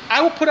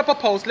 I will put up a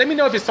post. Let me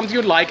know if it's something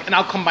you'd like, and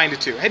I'll combine the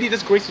two. Hetty,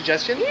 that's a great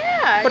suggestion.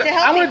 Yeah, but to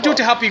help I want to do people. it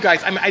to help you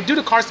guys. I mean, I do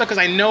the car stuff because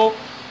I know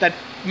that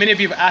many of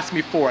you have asked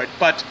me for it.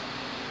 But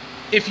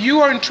if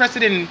you are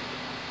interested in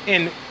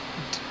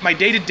my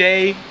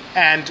day-to-day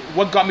and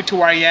what got me to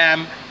where I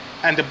am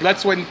and the blood,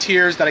 sweat, and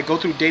tears that I go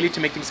through daily to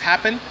make things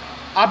happen,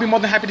 I'll be more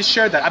than happy to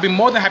share that. I'll be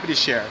more than happy to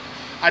share.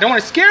 I don't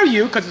want to scare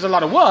you because it's a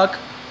lot of work.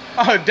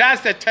 Oh, Dad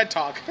said TED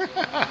Talk.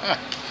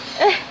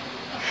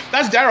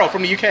 That's Daryl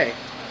from the UK.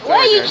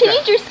 Well, you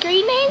changed your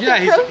screen name? Yeah,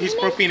 to he's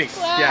Pro Phoenix.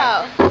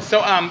 Wow.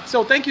 Yeah.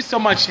 So thank you so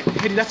much,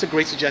 Hetty. That's a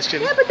great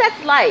suggestion. Yeah, but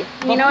that's life.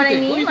 You know what I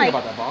mean? What do you like,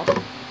 think about that,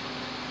 Bob?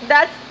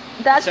 that's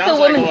the Sounds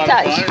like a woman's lot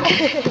touch.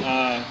 of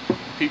fun.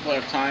 People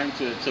have time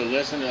to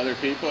listen to other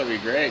people. It'd be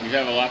great. You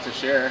have a lot to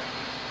share.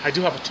 I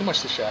do have too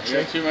much to share, You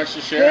actually. have too much to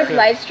share. His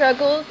life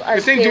struggles are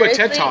This ain't do a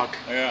TED Talk.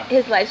 Yeah.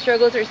 His life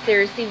struggles are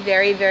seriously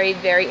very, very,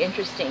 very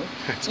interesting.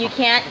 You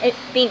can't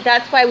think,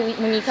 that's why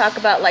when you talk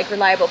about like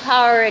reliable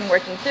power and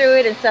working through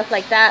it and stuff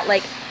like that,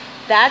 like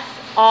that's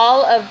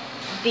all of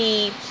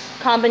the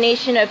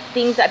combination of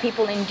things that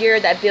people endure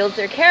that builds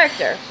their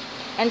character.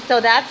 And so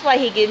that's why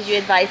he gives you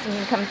advice when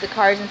it comes to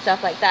cars and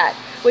stuff like that,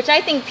 which I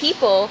think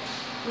people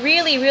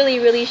really, really,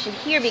 really should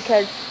hear,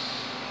 because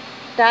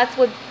that's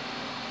what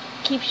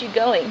keeps you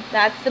going.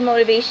 That's the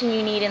motivation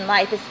you need in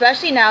life,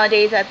 especially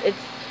nowadays that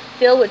it's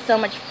filled with so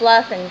much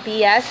fluff and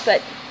BS,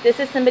 but this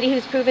is somebody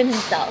who's proven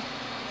himself.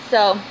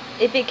 So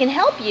if it can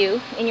help you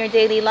in your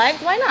daily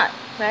lives, why not,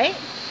 right?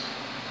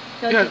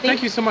 Don't Yeah, you think?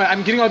 thank you so much.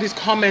 I'm getting all these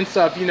comments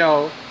of, you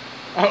know,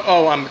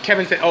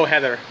 Kevin said, oh,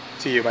 Heather.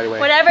 to you, by the way.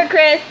 Whatever,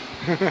 Chris.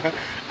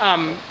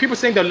 People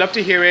saying they'd love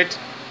to hear it.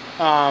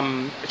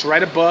 To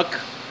write a book.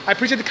 I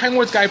appreciate the kind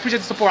words, guys. I appreciate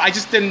the support. I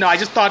just didn't know. I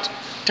just thought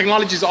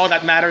technology is all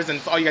that matters and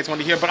it's all you guys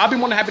want to hear. But I'll be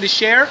more than happy to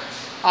share.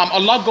 A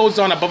lot goes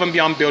on above and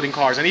beyond building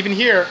cars. And even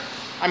here,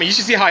 I mean, you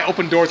should see how I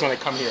open doors when I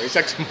come here. It's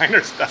actually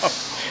minor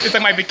stuff. It's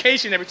like my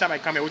vacation every time I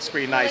come here, which is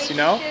pretty nice, you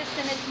know?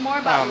 And it's more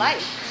about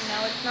life, you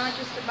know? It's not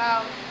just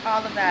about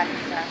all of that and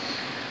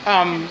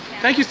stuff.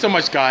 Thank you so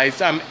much,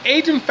 guys.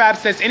 Agent Fab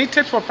says, any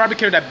tips for a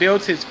fabricator that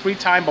builds his free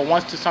time but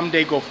wants to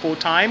someday go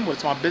full-time with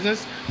a small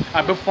business?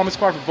 Build performance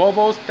car for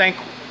Volvos. Thank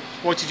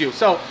what you do.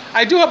 So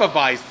I do have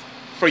advice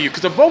for you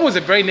because the Volvo is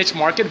a very niche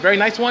market, very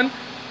nice one,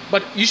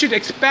 but you should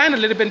expand a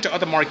little bit into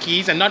other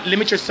marquees and not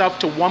limit yourself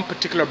to one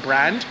particular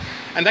brand,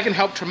 and that can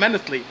help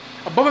tremendously.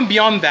 Above and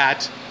beyond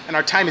that, and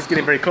our time is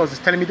getting very close,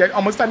 it's telling me that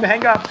almost time to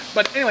hang up,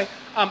 but anyway,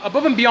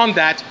 above and beyond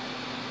that,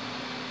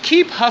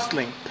 keep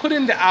hustling, put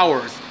in the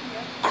hours,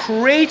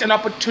 create an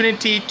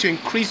opportunity to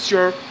increase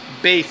your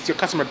base, your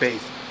customer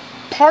base.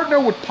 Partner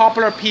with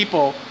popular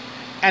people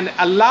and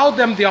allow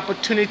them the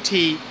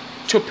opportunity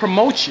to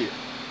promote you.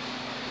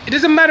 It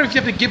doesn't matter if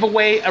you have to give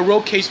away a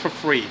roll case for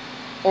free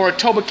or a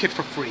Toba kit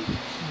for free.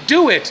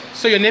 Do it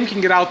so your name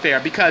can get out there,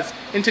 because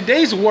in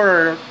today's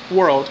world,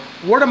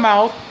 word of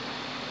mouth,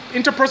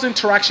 interpersonal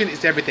interaction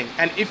is everything.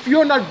 And if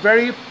you're not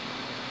very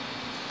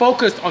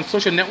focused on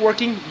social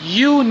networking,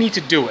 you need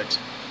to do it.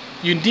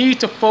 You need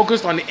to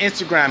focus on the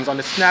Instagrams, on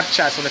the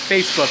Snapchats, on the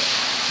Facebook.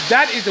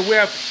 That is the way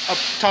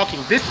of talking.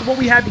 This is what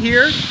we have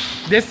here.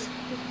 This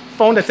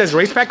phone that says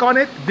Racepack on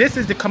it. This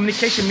is the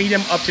communication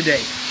medium of today.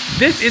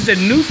 This is the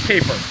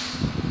newspaper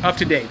of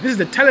today. This is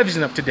the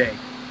television of today.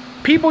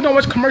 People don't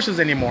watch commercials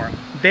anymore.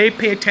 They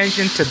pay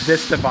attention to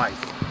this device.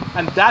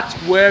 And that's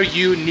where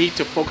you need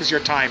to focus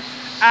your time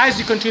as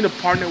you continue to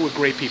partner with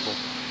great people.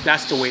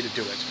 That's the way to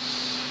do it.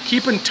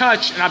 Keep in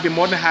touch, and I'll be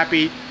more than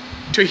happy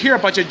to hear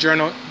about your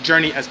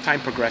journey as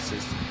time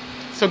progresses.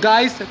 So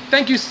guys,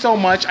 thank you so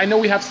much. I know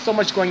we have so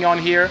much going on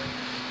here.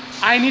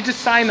 I need to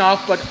sign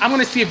off, but I'm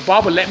gonna see if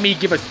Bob will let me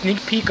give a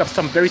sneak peek of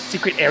some very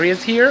secret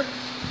areas here.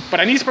 But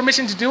I need his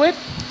permission to do it.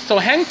 So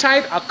hang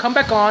tight, I'll come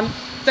back on.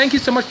 Thank you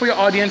so much for your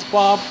audience,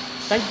 Bob.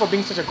 Thank you for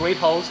being such a great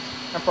host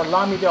and for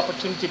allowing me the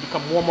opportunity to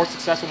become more and more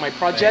successful in my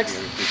projects.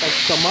 Thank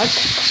you so much.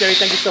 Sherry,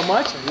 thank you so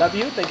much. I love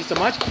you. Thank you so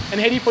much. And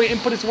Haiti for your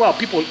input as well.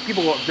 People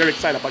were very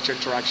excited about your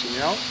interaction, you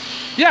know?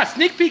 Yeah,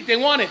 sneak peek, they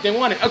want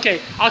it,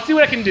 Okay, I'll see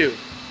what I can do.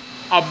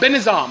 I'll bend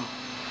his arm.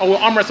 Or we'll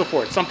arm wrestle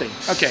for it, something.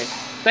 Okay,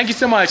 thank you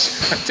so much.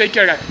 Take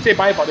care, guys. Say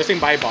bye, Bob. They're saying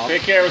bye, Bob.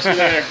 Take care, we'll see you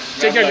later.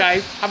 Take care,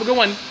 guys. Have a good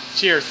one.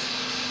 Cheers.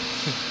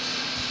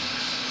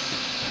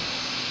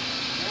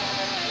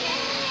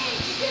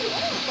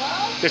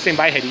 They're saying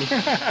bye, Hetty.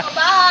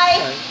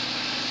 Bye.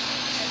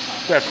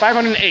 We're at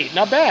 508,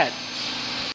 not bad.